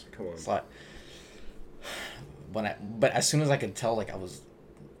 Everyone does. Come on. Slide. But as soon as I could tell, like I was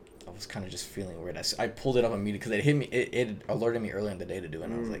kind of just feeling weird. I pulled it up immediately because it hit me. It alerted me earlier in the day to do it.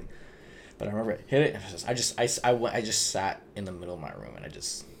 And I was like, but I remember it hit it. And I just sat in the middle of my room and I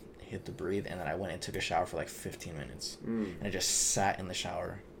just hit the breathe, and then I went and took a shower for like 15 minutes, and I just sat in the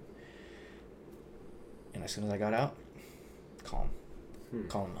shower. And as soon as I got out, calm.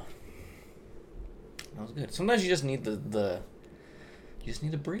 That was good. Sometimes you just need you just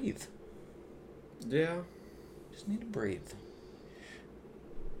need to breathe. Yeah. Just need to breathe.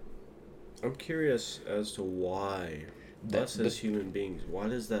 I'm curious as to why us as human beings, why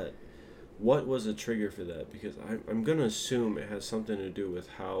does that, what was the trigger for that? Because I'm going to assume it has something to do with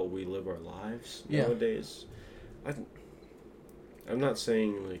how we live our lives nowadays. I'm not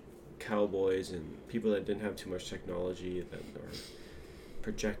saying like cowboys and people that didn't have too much technology that are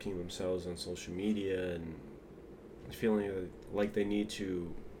projecting themselves on social media and feeling like they need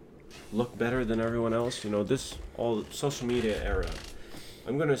to look better than everyone else. This all social media era.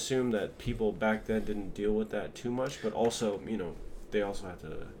 I'm going to assume that people back then didn't deal with that too much, but also, they also had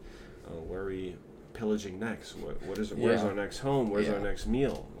to worry pillaging next. Where's our next home? Where's our next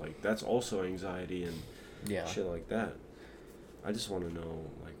meal? Like, that's also anxiety and shit like that. I just want to know,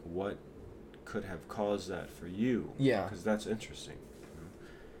 like, what could have caused that for you? Yeah. Because that's interesting.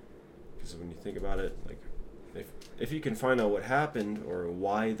 Because when you think about it, like, if you can find out what happened or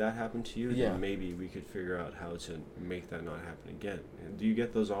why that happened to you, then maybe we could figure out how to make that not happen again. And do you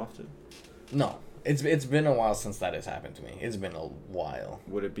get those often? No. It's been a while since that has happened to me. It's been a while.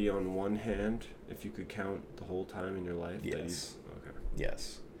 Would it be on one hand if you could count the whole time in your life? Yes. Okay.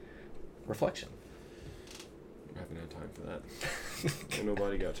 Yes. Reflection. I haven't had time for that. Ain't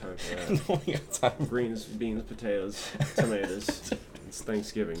nobody got time for that. Nobody got time. Greens, beans, potatoes, tomatoes. It's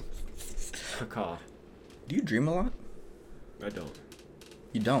Thanksgiving. Caca. Do you dream a lot? I don't.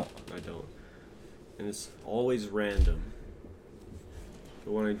 You don't? I don't. And it's always random.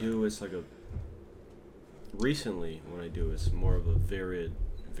 But when I do, it's like recently, when I do, it's more of a vivid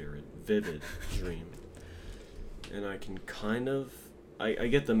dream. And I can kind of... I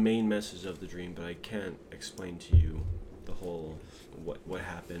get the main message of the dream, but I can't explain to you the whole... What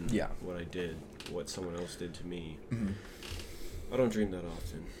happened, what I did, what someone else did to me. Mm-hmm. I don't dream that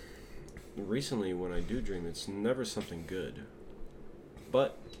often. Recently, when I do dream, it's never something good.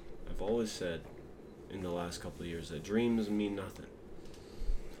 But I've always said in the last couple of years that dreams mean nothing.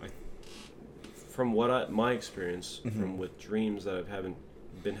 From my experience, from with dreams that I've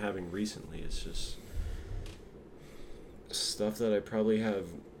been having recently, it's just stuff that I probably have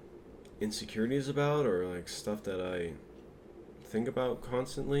insecurities about, or like stuff that I think about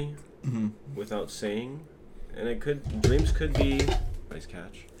constantly without saying. And dreams could be, nice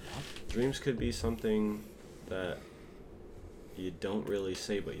catch. Dreams could be something that you don't really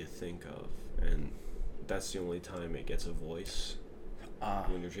say but you think of, and that's the only time it gets a voice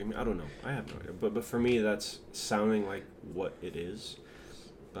when you're dreaming. I don't know. I have no idea. But for me, that's sounding like what it is,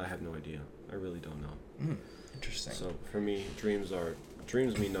 but I have no idea. I really don't know. Interesting. So for me, dreams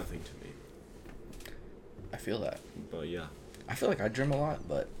mean nothing to me. I feel that. But yeah. I feel like I dream a lot,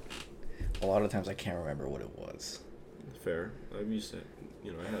 but a lot of times I can't remember what it was. Fair. I'm used to,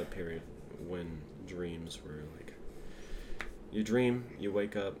 I had a period when dreams were like, you dream, you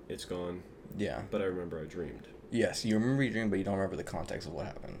wake up, it's gone. Yeah. But I remember I dreamed. Yes, you remember your dream, but you don't remember the context of what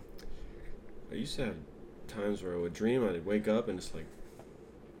happened. I used to have times where I would dream, I'd wake up and it's like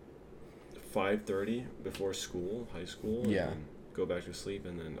 5:30 before school, high school, and then go back to sleep,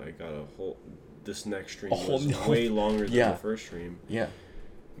 and then I got this next dream was way longer than the first dream. Yeah.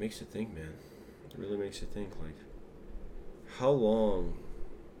 Makes you think, man. It really makes you think, like, how long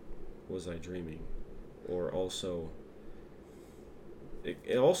was I dreaming? Or also,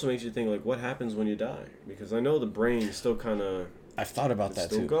 it also makes you think, like, what happens when you die? Because I know the brain still kind of... I've thought about that,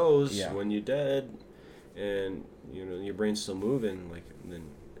 too. It still goes when you're dead, and, you know, your brain's still moving, like, and then...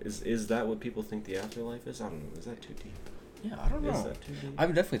 Is that what people think the afterlife is? I don't know. Is that too deep? Yeah, I don't know. Is that too deep?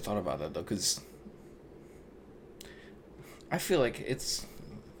 I've definitely thought about that, though, because I feel like it's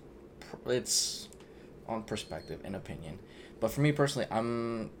on perspective and opinion. But for me personally,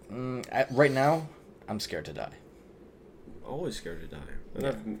 right now, I'm scared to die. Always scared to die.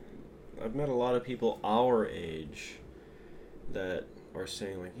 And I've met a lot of people our age that are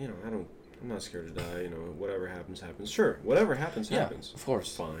saying, like, you know, I'm not scared to die, you know, whatever happens, happens. Sure, whatever happens, happens. Of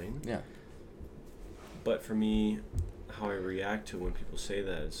course. Fine. Yeah. But for me, how I react to when people say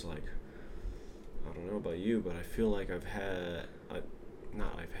that, it's like, I don't know about you, but I feel like I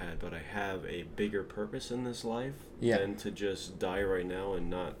have a bigger purpose in this life than to just die right now and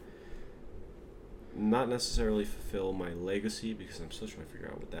not necessarily fulfill my legacy, because I'm still trying to figure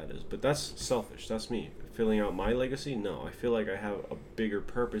out what that is. But that's selfish. That's me. Filling out my legacy? No. I feel like I have a bigger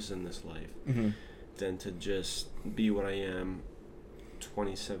purpose in this life than to just be what I am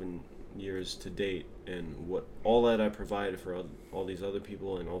 27 years to date, and what all that I provided for all these other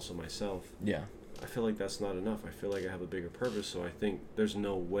people and also myself. Yeah. I feel like that's not enough. I feel like I have a bigger purpose, so I think there's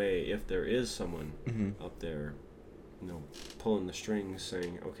no way, if there is someone up there, you know, pulling the strings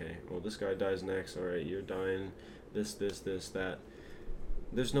saying, okay, well, this guy dies next, all right, you're dying, this, that.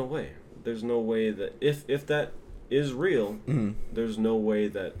 There's no way. There's no way that, if that is real, there's no way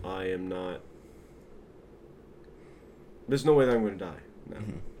that I am not, there's no way that I'm going to die. No.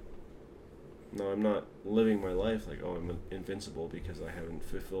 No, I'm not living my life like, oh, I'm invincible because I haven't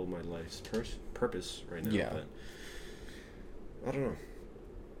fulfilled my life's purpose right now. Yeah. But I don't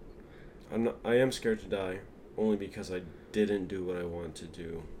know. I am scared to die only because I didn't do what I wanted to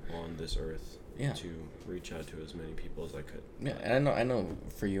do on this earth. Yeah. To reach out to as many people as I could. Yeah, and I know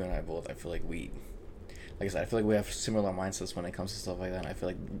for you and I both, I feel like like I said, I feel like we have similar mindsets when it comes to stuff like that, and I feel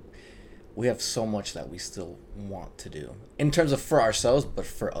like we have so much that we still want to do in terms of for ourselves, but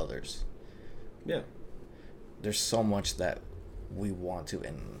for others. Yeah. There's so much that we want to,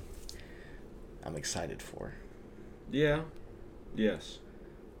 and I'm excited for. Yeah. Yes.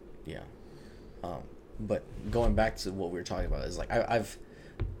 Yeah. But going back to what we were talking about is like I've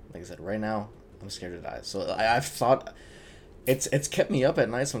like I said, right now I'm scared to die. So I've thought it's kept me up at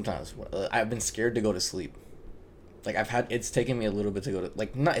night sometimes. I've been scared to go to sleep. Like it's taken me a little bit to go to,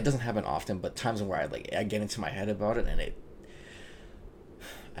 like, not, it doesn't happen often, but times where I get into my head about it, and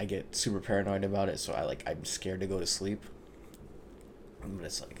I get super paranoid about it, so I'm scared to go to sleep. But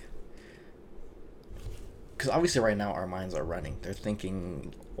it's like, because obviously right now our minds are running. They're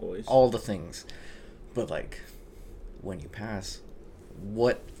thinking always all the things. But like, when you pass,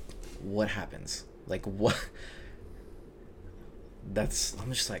 what happens? Like, what? I'm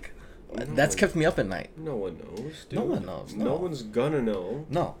just like, that's kept me up at night. No one knows, dude. No one knows. No one's gonna know.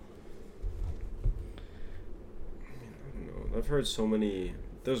 No. I don't know. I've heard so many...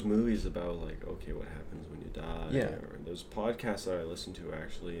 There's movies about, like, okay, what happens when you die? Yeah. Or there's podcasts that I listen to,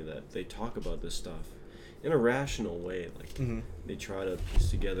 actually, that they talk about this stuff in a rational way. Like, they try to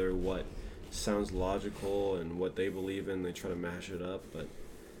piece together what sounds logical and what they believe in. They try to mash it up, but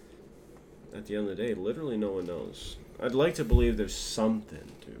at the end of the day, literally no one knows. I'd like to believe there's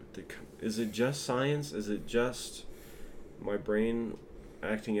something, dude. Is it just science? Is it just my brain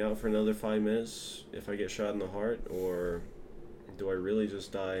acting out for another 5 minutes if I get shot in the heart? Or do I really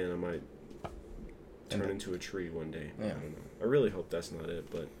just die and I might turn into a tree one day? Yeah. I don't know. I really hope that's not it,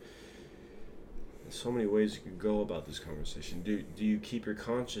 but there's so many ways you could go about this conversation. Do you keep your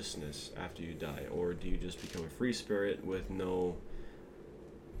consciousness after you die, or do you just become a free spirit with no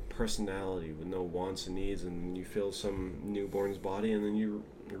personality, with no wants and needs, and you fill some newborn's body and then you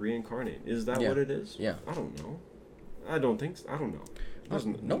reincarnate? Is that what it is? Yeah. I don't know. I don't think so. I don't know.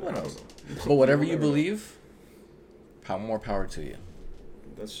 No one knows. But whatever you believe, more power to you.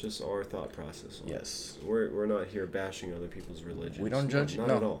 That's just our thought process. Yes. We're not here bashing other people's religions. We don't judge. Not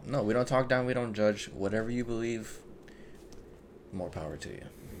at all. No, we don't talk down. We don't judge. Whatever you believe, more power to you.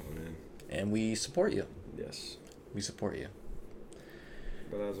 Oh, man. And we support you. Yes. We support you.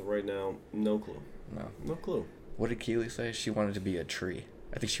 But as of right now, no clue. No clue. What did Keely say? She wanted to be a tree.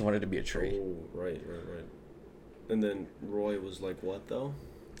 I think she wanted to be a tree. Oh, right. And then Roy was like, "What though?"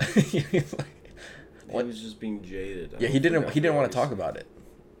 He was like, what? He was just being jaded. Yeah, he didn't want to talk about it.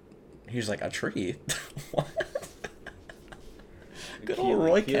 He was like, a tree? What? Good old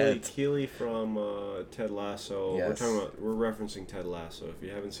Roy Kent. Keely from Ted Lasso. Yes. We're referencing Ted Lasso. If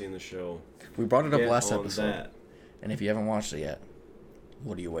you haven't seen the show, we brought it up last episode. That. And if you haven't watched it yet,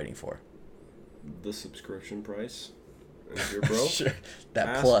 what are you waiting for? The subscription price. And if you're broke, sure. That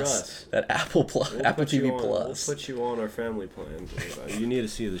ask plus, us. that Apple Plus, We'll Apple TV Plus. We'll put you on our family plan. You need to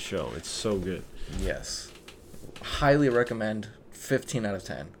see the show. It's so good. Yes, highly recommend. 15 out of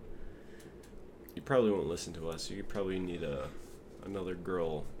 10. You probably won't listen to us. You probably need another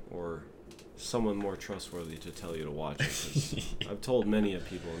girl or someone more trustworthy to tell you to watch it. 'Cause I've told many of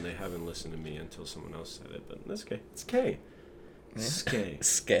people and they haven't listened to me until someone else said it. But that's okay. It's K.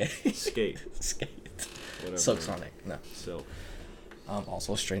 Skate. Skate. Whatever. Subsonic. No. So.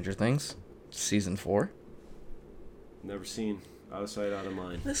 Also, Stranger Things, season 4. Never seen. Out of sight, out of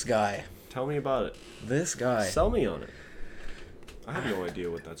mind. This guy. Tell me about it. This guy. Sell me on it. I have no idea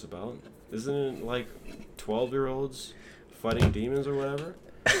what that's about. Isn't it like 12-year-olds fighting demons or whatever?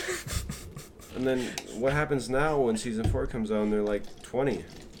 And then what happens now when season 4 comes out and they're like 20?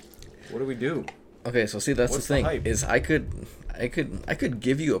 What do we do? Okay, so see, that's What's the thing. hype? Is I could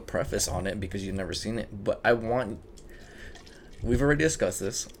give you a preface on it because you've never seen it, but we've already discussed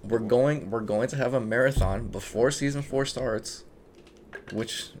this. We're going to have a marathon before season 4 starts,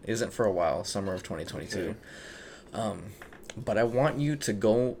 which isn't for a while, summer of 2022. Okay. But I want you to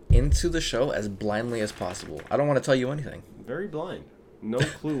go into the show as blindly as possible. I don't want to tell you anything. Very blind. No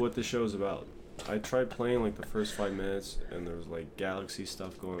clue what the show's about. I tried playing like the first 5 minutes and there was like galaxy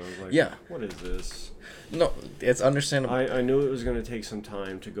stuff going on. I was like, yeah. What is this? No, it's understandable. I knew it was going to take some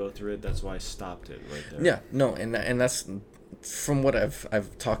time to go through it. That's why I stopped it right there. Yeah, no, and that's from what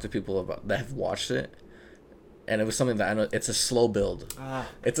I've talked to people about that have watched it. And it was something that I know it's a slow build.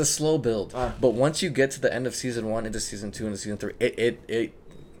 It's a slow build. But once you get to the end of season 1 into season 2 into season 3, it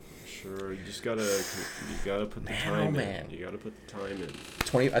sure, you just gotta put the time in. You gotta put the time in.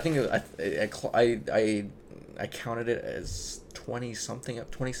 20. I think I counted it as 20 something,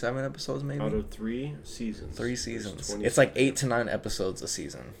 27 episodes maybe. Out of 3 seasons. 3 seasons. It's like 8 to 9 episodes a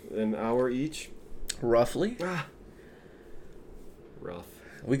season. An hour each. Roughly. Rough.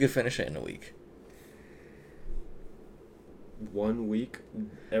 We could finish it in a week. 1 week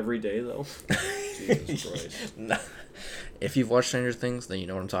every day though. Jesus Christ. Nah. If you've watched Stranger Things, then you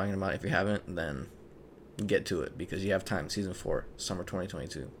know what I'm talking about. If you haven't, then get to it because you have time. Season 4, summer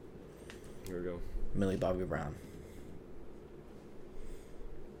 2022. Here we go. Millie Bobby Brown.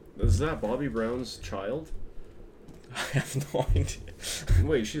 Is that Bobby Brown's child? I have no idea.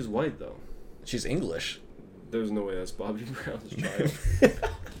 Wait, she's white though. She's English. There's no way that's Bobby Brown's child.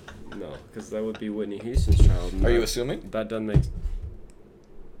 No, because that would be Whitney Houston's child. Are you assuming? That doesn't make.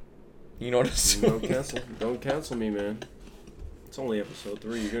 You know what I'm assuming? Don't cancel me, man. It's only episode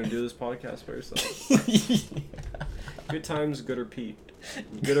 3. You're gonna do this podcast by yourself. Yeah. Good times, gooder Pete.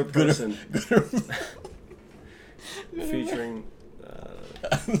 Gooder person. Featuring.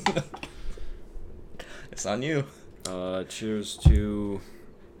 It's on you. Cheers to.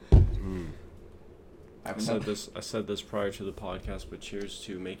 I said this prior to the podcast, but cheers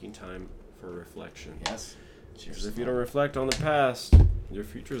to making time for reflection. Yes. Cheers. Because if you don't reflect on the past, your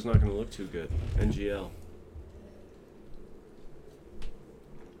future is not going to look too good. NGL.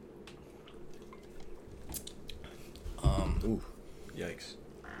 Ooh, yikes.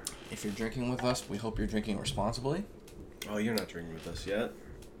 If you're drinking with us, we hope you're drinking responsibly. Oh, you're not drinking with us yet.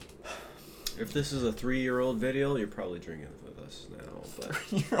 If this is a 3-year-old video, you're probably drinking with us now. But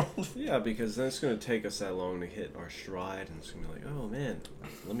 3-year-old? Yeah, because then it's going to take us that long to hit our stride, and it's going to be like, oh man,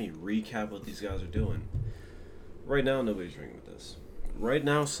 let me recap what these guys are doing. Right now, nobody's drinking with us. Right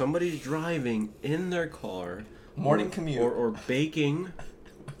now, somebody's driving in their car. Morning commute. Or baking.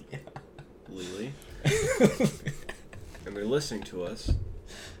 Yeah. Lily. And they're listening to us.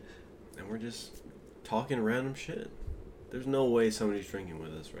 And we're just talking random shit. There's no way somebody's drinking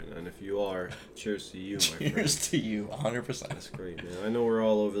with us right now. And if you are, cheers to you, my friend. Cheers to you, 100%. That's great, man. I know we're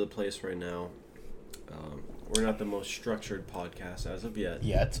all over the place right now. We're not the most structured podcast as of yet.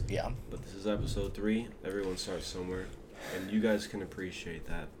 Yeah. But this is episode 3. Everyone starts somewhere. And you guys can appreciate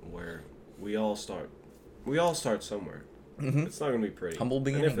that, where we all start. We all start somewhere. Mm-hmm. It's not going to be pretty. Humble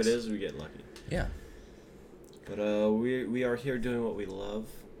beginnings. And if it is, we get lucky. Yeah. But we are here doing what we love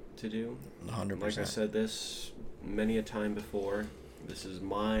to do. 100%. Like I said this many a time before, this is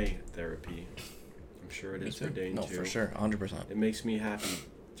my therapy. I'm sure it Me is too. for Dane no, too. for sure, 100%. It makes me happy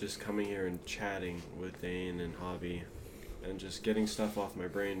just coming here and chatting with Dane and Javi, and just getting stuff off my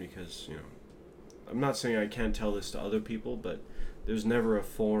brain because, you know, I'm not saying I can't tell this to other people, but there's never a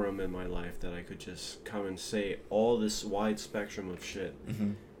forum in my life that I could just come and say all this wide spectrum of shit,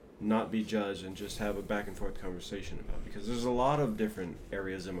 not be judged, and just have a back and forth conversation about. Because there's a lot of different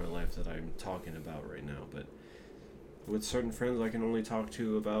areas in my life that I'm talking about right now, but with certain friends I can only talk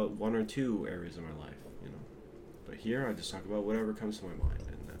to about 1 or 2 areas of my life, you know. But here I just talk about whatever comes to my mind,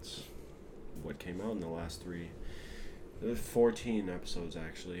 and that's what came out in the last 14 episodes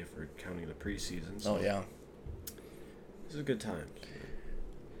actually, if we're counting the preseason. So oh yeah. This is a good time.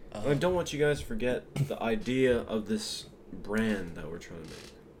 I don't want you guys to forget the idea of this brand that we're trying to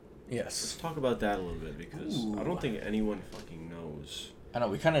make. Yes. Let's talk about that a little bit, because I don't think anyone fucking knows. I know,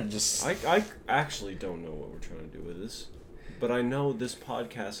 we kind of just... I actually don't know what we're trying to do with this, but I know this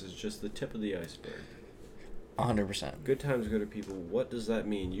podcast is just the tip of the iceberg. 100%. Good times, good people. What does that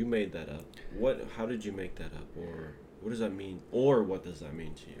mean? You made that up. How did you make that up? Or what does that mean? Or what does that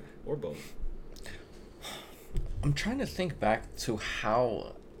mean to you? Or both? I'm trying to think back to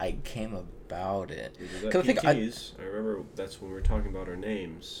how I came about it. Because I remember that's when we were talking about our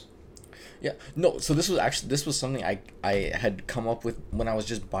names. Yeah, no, so this was something I had come up with when I was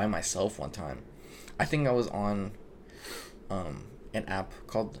just by myself one time. I think I was on an app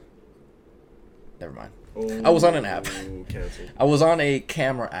called... Never mind. Oh, I was on an app. Canceled. I was on a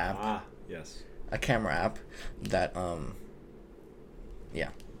camera app. Ah, yes. A camera app that, yeah.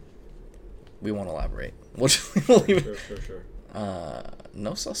 We won't elaborate. We'll just leave it. Sure.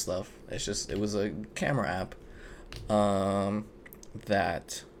 No sus stuff. It was a camera app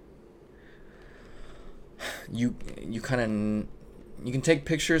that you can take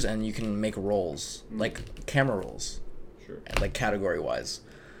pictures and you can make rolls, like camera rolls. Sure. Like category wise.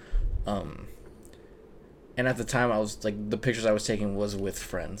 And at the time I was like, the pictures I was taking was with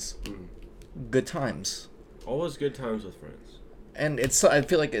friends. Good times. Always good times with friends. And I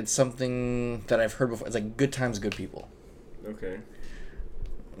feel like it's something that I've heard before. It's like good times, good people. Okay.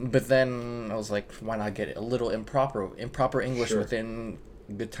 But then I was like, why not get it a little improper English within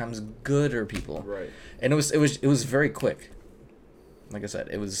good times, gooder people. Right. And it was very quick. Like I said,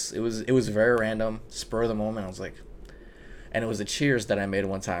 it was very random, spur of the moment. I was like, and it was a cheers that I made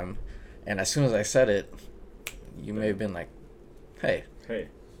one time, and as soon as I said it, you may have been like, hey,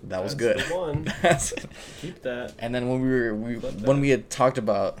 that was good. That's the one. Keep that. And then when we had talked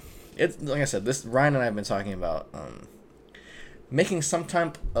about it, like I said, Ryan and I have been talking about making some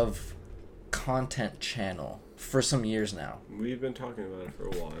type of content channel for some years now. We've been talking about it for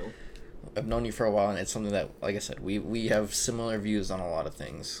a while. I've known you for a while, and it's something that, like I said, we have similar views on a lot of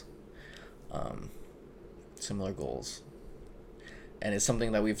things, similar goals, and it's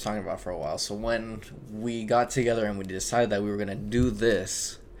something that we've talked about for a while. So when we got together and we decided that we were gonna do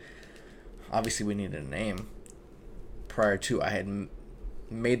this, obviously we needed a name. Prior to, I had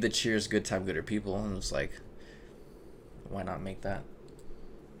made the cheers good time, gooder people, and it was like, why not make that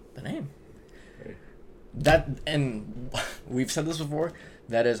the name? Right. That, and we've said this before,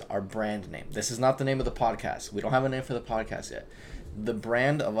 that is our brand name. This is not the name of the podcast. We don't have a name for the podcast yet. The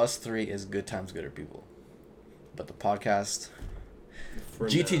brand of us three is Good Times, Gooder People. But the podcast, for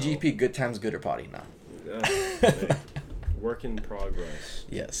GTGP, now. Good Times, Gooder Potty. Nah. Work in progress.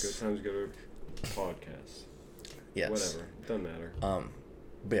 Yes. Good Times, Gooder Podcast. Yes. Whatever. Doesn't matter.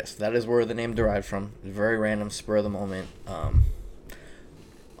 But yes, that is where the name derived from. Very random, spur of the moment.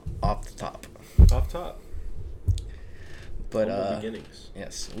 Off the top. Off top. But beginnings.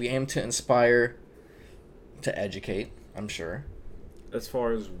 Yes, we aim to inspire, to educate, I'm sure. As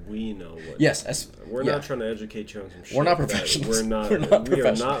far as we know. Yes, we're not trying to educate you on some shit. We're not professionals. We are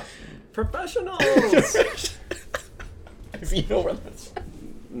not professionals. If you know where that's from.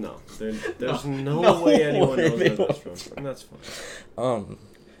 No, there's no way anyone knows where that's from. And that's fine.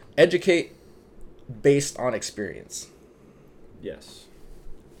 Educate based on experience. Yes.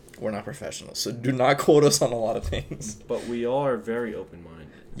 We're not professionals, so do not quote us on a lot of things. But we are very open-minded.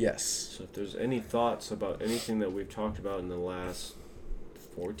 Yes. So if there's any thoughts about anything that we've talked about in the last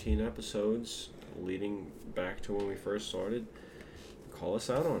 14 episodes, leading back to when we first started, call us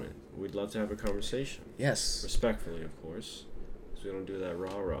out on it. We'd love to have a conversation. Yes. Respectfully, of course. So we don't do that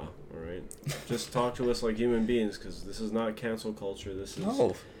rah-rah, all right? Just talk to us like human beings, because this is not cancel culture. This is...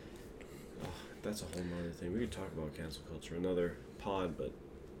 No. Oh, that's a whole nother thing. We could talk about cancel culture, another pod, but...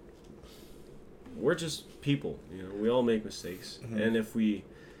 We're just people, you know. We all make mistakes, and if we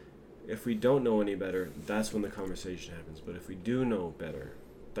don't know any better, that's when the conversation happens. But if we do know better,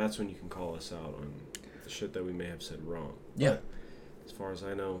 that's when you can call us out on the shit that we may have said wrong. Yeah. But as far as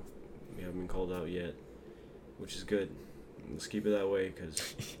I know, We haven't been called out yet, which is good. Let's keep it that way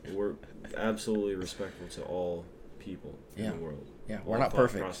because we're absolutely respectful to all people in the world. Yeah, we're not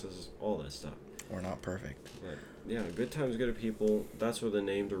perfect. Processes, all that stuff. We're not perfect. But yeah, good times, good people. That's where the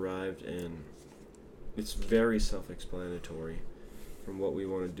name derived, and it's very self-explanatory from what we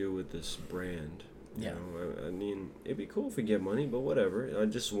want to do with this brand. You know, I mean, it'd be cool if we get money, but whatever. I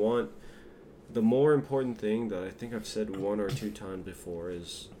just want the more important thing that I think I've said one or two times before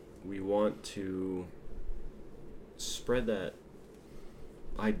is we want to spread that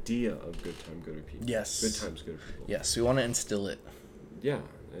idea of good time, good people. Yes. Good times, good people. Yes, we want to instill it. Yeah,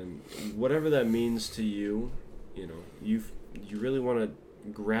 and whatever that means to you, you know, you really want to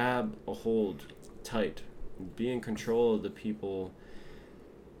grab a hold tight, be in control of the people,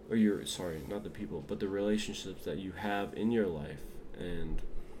 or not the people, but the relationships that you have in your life, and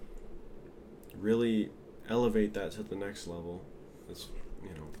really elevate that to the next level. It's, you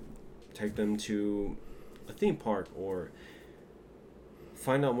know, take them to a theme park or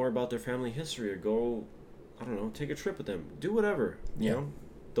find out more about their family history, or go, I don't know, take a trip with them. Do whatever. You know,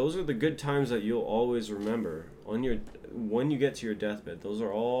 those are the good times that you'll always remember when you get to your deathbed. Those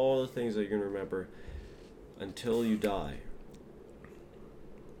are all the things that you're gonna remember until you die.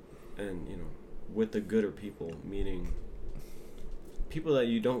 And you know, with the gooder people, meaning people that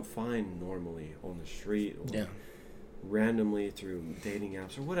you don't find normally on the street or randomly through dating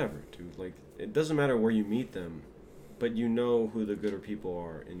apps or whatever, dude. Like, it doesn't matter where you meet them, but you know who the gooder people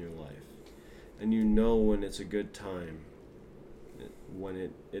are in your life. And you know when it's a good time,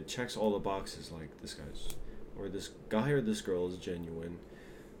 when it checks all the boxes, like this guy or this girl is genuine.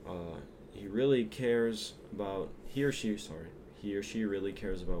 He really cares about, he or she really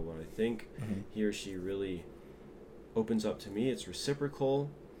cares about what I think. Mm-hmm. He or she really opens up to me. It's reciprocal.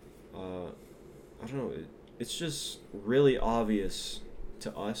 I don't know. It's just really obvious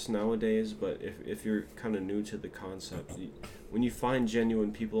to us nowadays, but if you're kind of new to the concept, when you find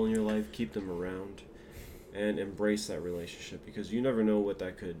genuine people in your life, keep them around and embrace that relationship, because you never know what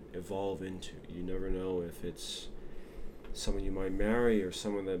that could evolve into. You never know if it's someone you might marry, or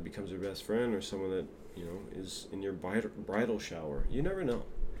someone that becomes your best friend, or someone that, you know, is in your bridal shower. You never know.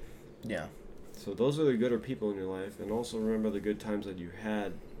 Yeah. So those are the gooder people in your life, and also remember the good times that you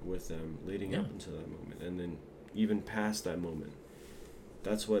had with them leading up into that moment, and then even past that moment.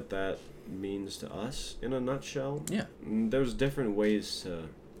 That's what that means to us in a nutshell. Yeah. There's different ways to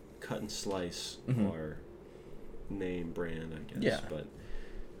cut and slice our name brand, I guess. Yeah. But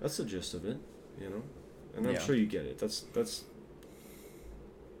that's the gist of it, you know? And I'm sure you get it. That's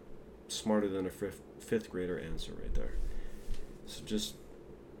smarter than a fifth grader answer right there. So just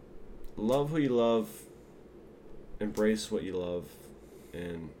love who you love, embrace what you love,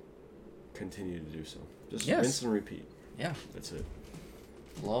 and continue to do so. Just rinse and repeat. Yeah. That's it.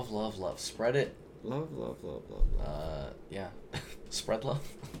 Love, love, love. Spread it. Love, love, love, love, love. Yeah. Spread love.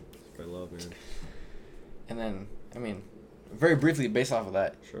 Spread love, man. And then, I mean, very briefly, based off of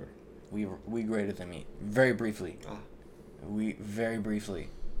that. Sure. We greater than me. Very briefly. We greater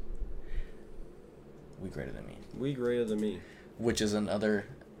than me. We greater than me. Which is another,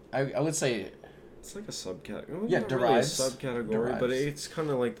 I would say, it's like a subcategory. Yeah, derives. Really a subcategory, but it's kind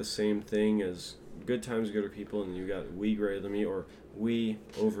of like the same thing as good times, gooder people, and you got we greater than me, or we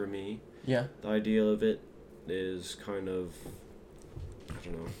over me. Yeah. The idea of it is kind of, I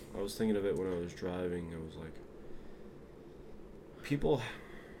don't know. I was thinking of it when I was driving. I was like, people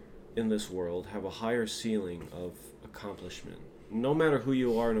in this world have a higher ceiling of accomplishment. No matter who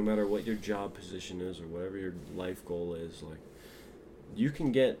you are, no matter what your job position is, or whatever your life goal is, like,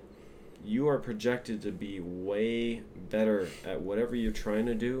 you are projected to be way better at whatever you're trying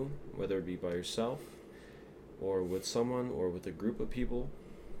to do, whether it be by yourself or with someone or with a group of people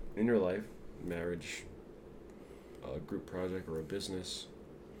in your life, marriage, a group project, or a business.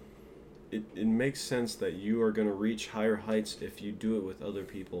 It makes sense that you are going to reach higher heights if you do it with other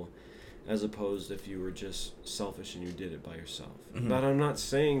people, as opposed if you were just selfish and you did it by yourself. Mm-hmm. But I'm not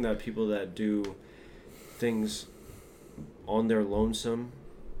saying that people that do things on their lonesome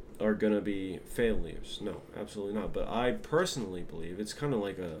are going to be failures. No, absolutely not. But I personally believe it's kind of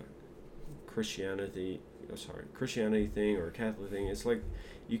like a Christianity thing or a Catholic thing. It's like,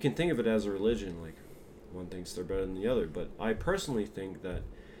 you can think of it as a religion, like one thinks they're better than the other. But I personally think that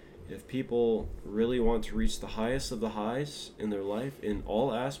if people really want to reach the highest of the highs in their life, in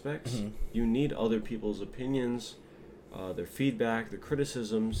all aspects, you need other people's opinions, their feedback, their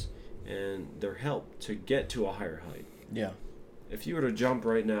criticisms, and their help to get to a higher height. Yeah. If you were to jump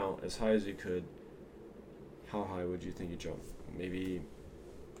right now as high as you could, how high would you think you jump? Maybe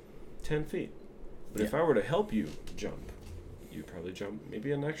 10 feet. But if I were to help you jump, you probably jump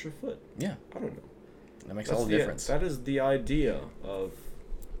maybe an extra foot. Yeah. I don't know. That makes all the difference. That is the idea of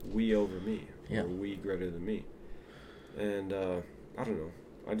we over me, or we greater than me. And I don't know.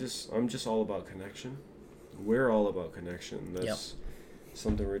 I'm just all about connection. We're all about connection. That's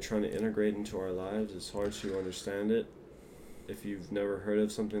something we're trying to integrate into our lives. It's hard to understand it if you've never heard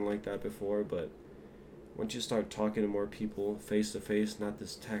of something like that before, but once you start talking to more people face to face, not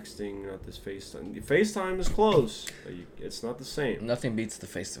this texting, not this FaceTime. FaceTime is close, but it's not the same. Nothing beats the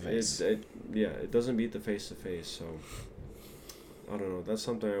face to face. It doesn't beat the face to face. So I don't know. That's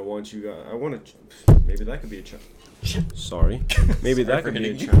something I want you guys. I want to. Maybe that could be a challenge. Sorry. Maybe that could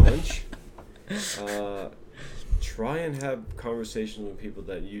be a challenge. Try and have conversations with people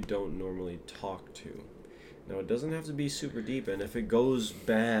that you don't normally talk to. Now, it doesn't have to be super deep, and if it goes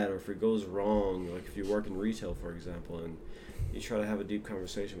bad or if it goes wrong, like if you work in retail, for example, and you try to have a deep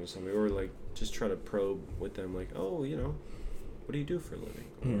conversation with somebody, or like just try to probe with them, like, oh, you know, what do you do for a living?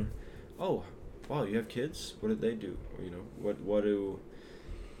 Or, oh, wow, you have kids? What do they do? Or, you know,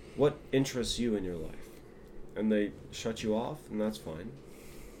 what interests you in your life? And they shut you off, and that's fine.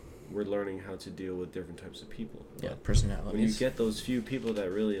 We're learning how to deal with different types of people. Yeah, personalities. When you get those few people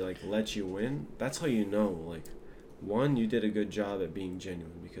that really like let you in, that's how you know, like, one, you did a good job at being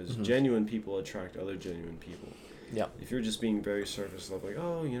genuine, because genuine people attract other genuine people. Yeah. If you're just being very surface level, like,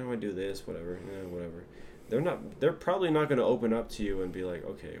 oh, you know, I do this, whatever, whatever. They're probably not going to open up to you and be like,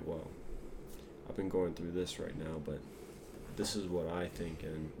 okay, well, I've been going through this right now, but this is what I think,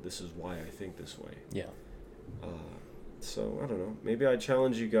 and this is why I think this way. Yeah. So, I don't know. Maybe we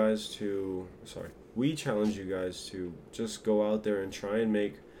challenge you guys to just go out there and try and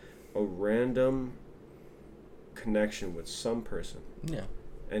make a random connection with some person. Yeah.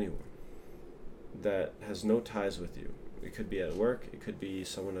 Anyone. That has no ties with you. It could be at work. It could be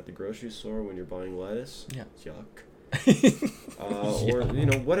someone at the grocery store when you're buying lettuce. Yeah. Yuck. Or, you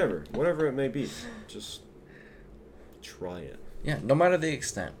know, whatever it may be. Just try it. Yeah, no matter the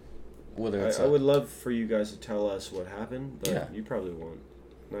extent. Whether it's I would love for you guys to tell us what happened, but you probably won't.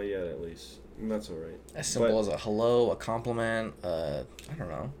 Not yet, at least. And that's all right. As simple as a hello, a compliment, I don't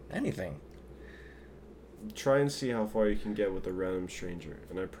know, anything. Try and see how far you can get with a random stranger.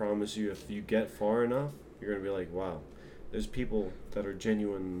 And I promise you, if you get far enough, you're going to be like, wow, there's people that are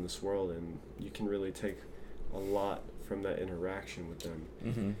genuine in this world, and you can really take a lot from that interaction with them.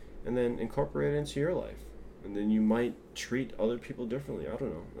 Mm-hmm. And then incorporate it into your life. And then you might treat other people differently. I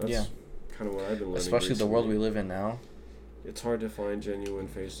don't know. That's kind of what I've been learning. Especially recently. The world we live in now. It's hard to find genuine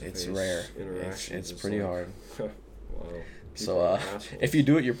face-to-face interactions. It's pretty hard. Wow. So if you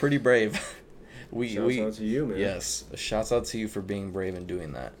do it, you're pretty brave. Shouts out to you, man. Yes, shouts out to you for being brave and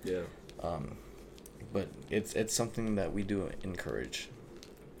doing that. Yeah. But it's something that we do encourage.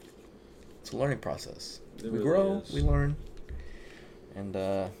 It's a learning process. We really grow, we learn, and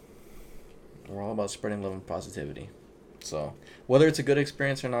we're all about spreading love and positivity. So whether it's a good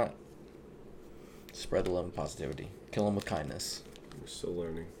experience or not, spread the love and positivity. Kill them with kindness. We're still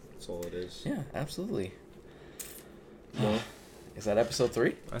learning. That's all it is. Yeah, absolutely. No. Is that episode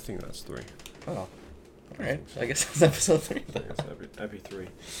 3? I think that's 3. Oh. All right. I guess that's episode 3. I think it's Epi 3.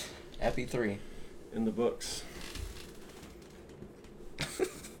 Epi 3. In the books.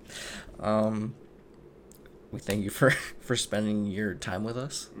 We thank you for spending your time with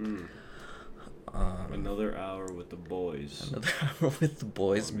us. Another hour with the boys. Another hour with the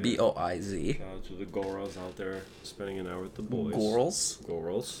boys. B-O-I-Z. Shout out to the Gorals out there spending an hour with the boys.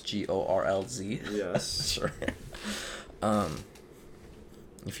 Gorals. G-O-R-L-Z. Yes. Sure.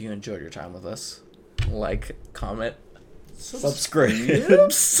 If you enjoyed your time with us, like, comment,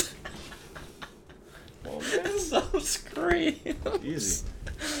 subscribe. Subscribe. Easy.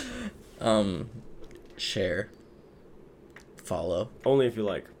 Share. Follow. Only if you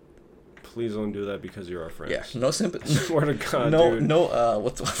like. Please don't do that because you're our friends. Yeah, no sympathy. Swear to God, dude. No,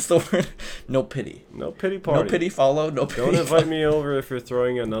 what's the word? No pity. No pity party. No pity follow, no pity. Don't invite me over if you're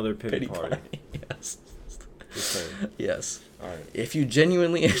throwing another pity party. Yes. Just saying. Yes. All right. If you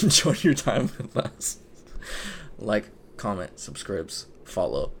genuinely enjoyed your time with us, like, comment, subscribe,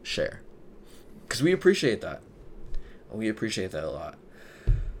 follow, share. Because we appreciate that. We appreciate that a lot.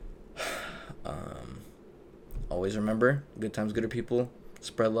 Always remember, good times, gooder people.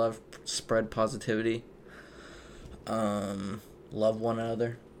 Spread love, spread positivity. Love one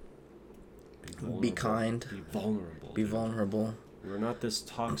another. Be kind. Be vulnerable. We're not this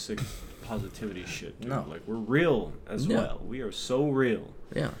toxic positivity shit, dude. No. Like, we're real as well. We are so real.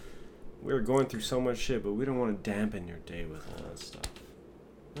 Yeah. We're going through so much shit, but we don't want to dampen your day with all that stuff.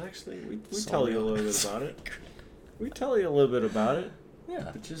 Actually, we tell you a little bit about it. We tell you a little bit about it. Yeah.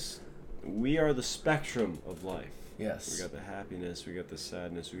 But just, we are the spectrum of life. Yes. We got the happiness. We got the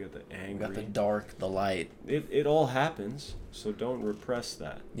sadness. We got the angry. We got the dark, the light. It all happens. So don't repress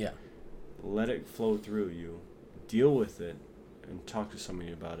that. Yeah. Let it flow through you. Deal with it, and talk to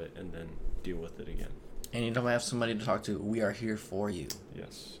somebody about it, and then deal with it again. And you don't have somebody to talk to. We are here for you.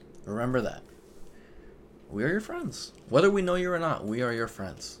 Yes. Remember that. We are your friends. Whether we know you or not, we are your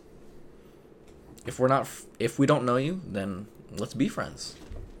friends. If we don't know you, then let's be friends.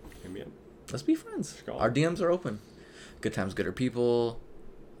 Amen. Let's be friends. Our DMs are open. Good times, gooder people.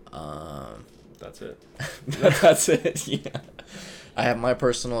 That's it. That's it. Yeah. I have my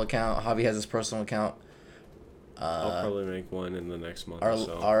personal account. Javi has his personal account. I'll probably make one in the next month or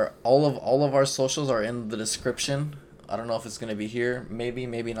so. All of our socials are in the description. I don't know if it's gonna be here. Maybe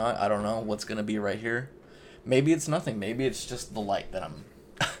not. I don't know what's gonna be right here. Maybe it's nothing. Maybe it's just the light that I'm.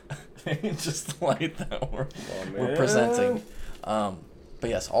 Maybe it's just the light that we're presenting. But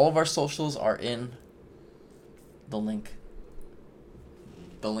yes, all of our socials are in the link.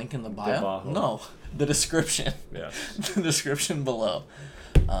 The link in the bio? No, the description. Yes. The description below.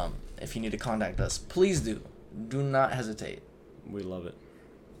 If you need to contact us, please do. Do not hesitate. We love it.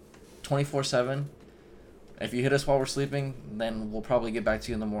 24/7. If you hit us while we're sleeping, then we'll probably get back to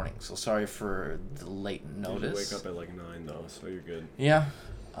you in the morning. So sorry for the late notice. You wake up at like 9 though, so you're good. Yeah.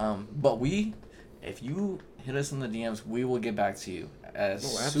 But if you hit us in the DMs, we will get back to you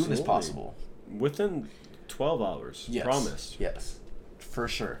as soon as possible. Within 12 hours. Yes. Promised. Yes. For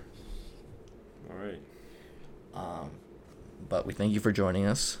sure. All right. But we thank you for joining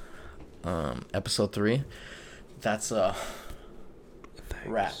us. Episode 3. That's a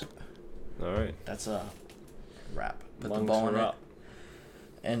wrap. All right. That's a wrap. Put Lungs the ball in up.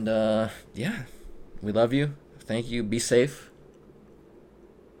 it. And yeah, we love you. Thank you. Be safe.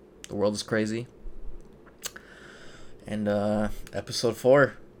 The world is crazy. And episode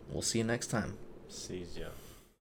 4. We'll see you next time. See ya.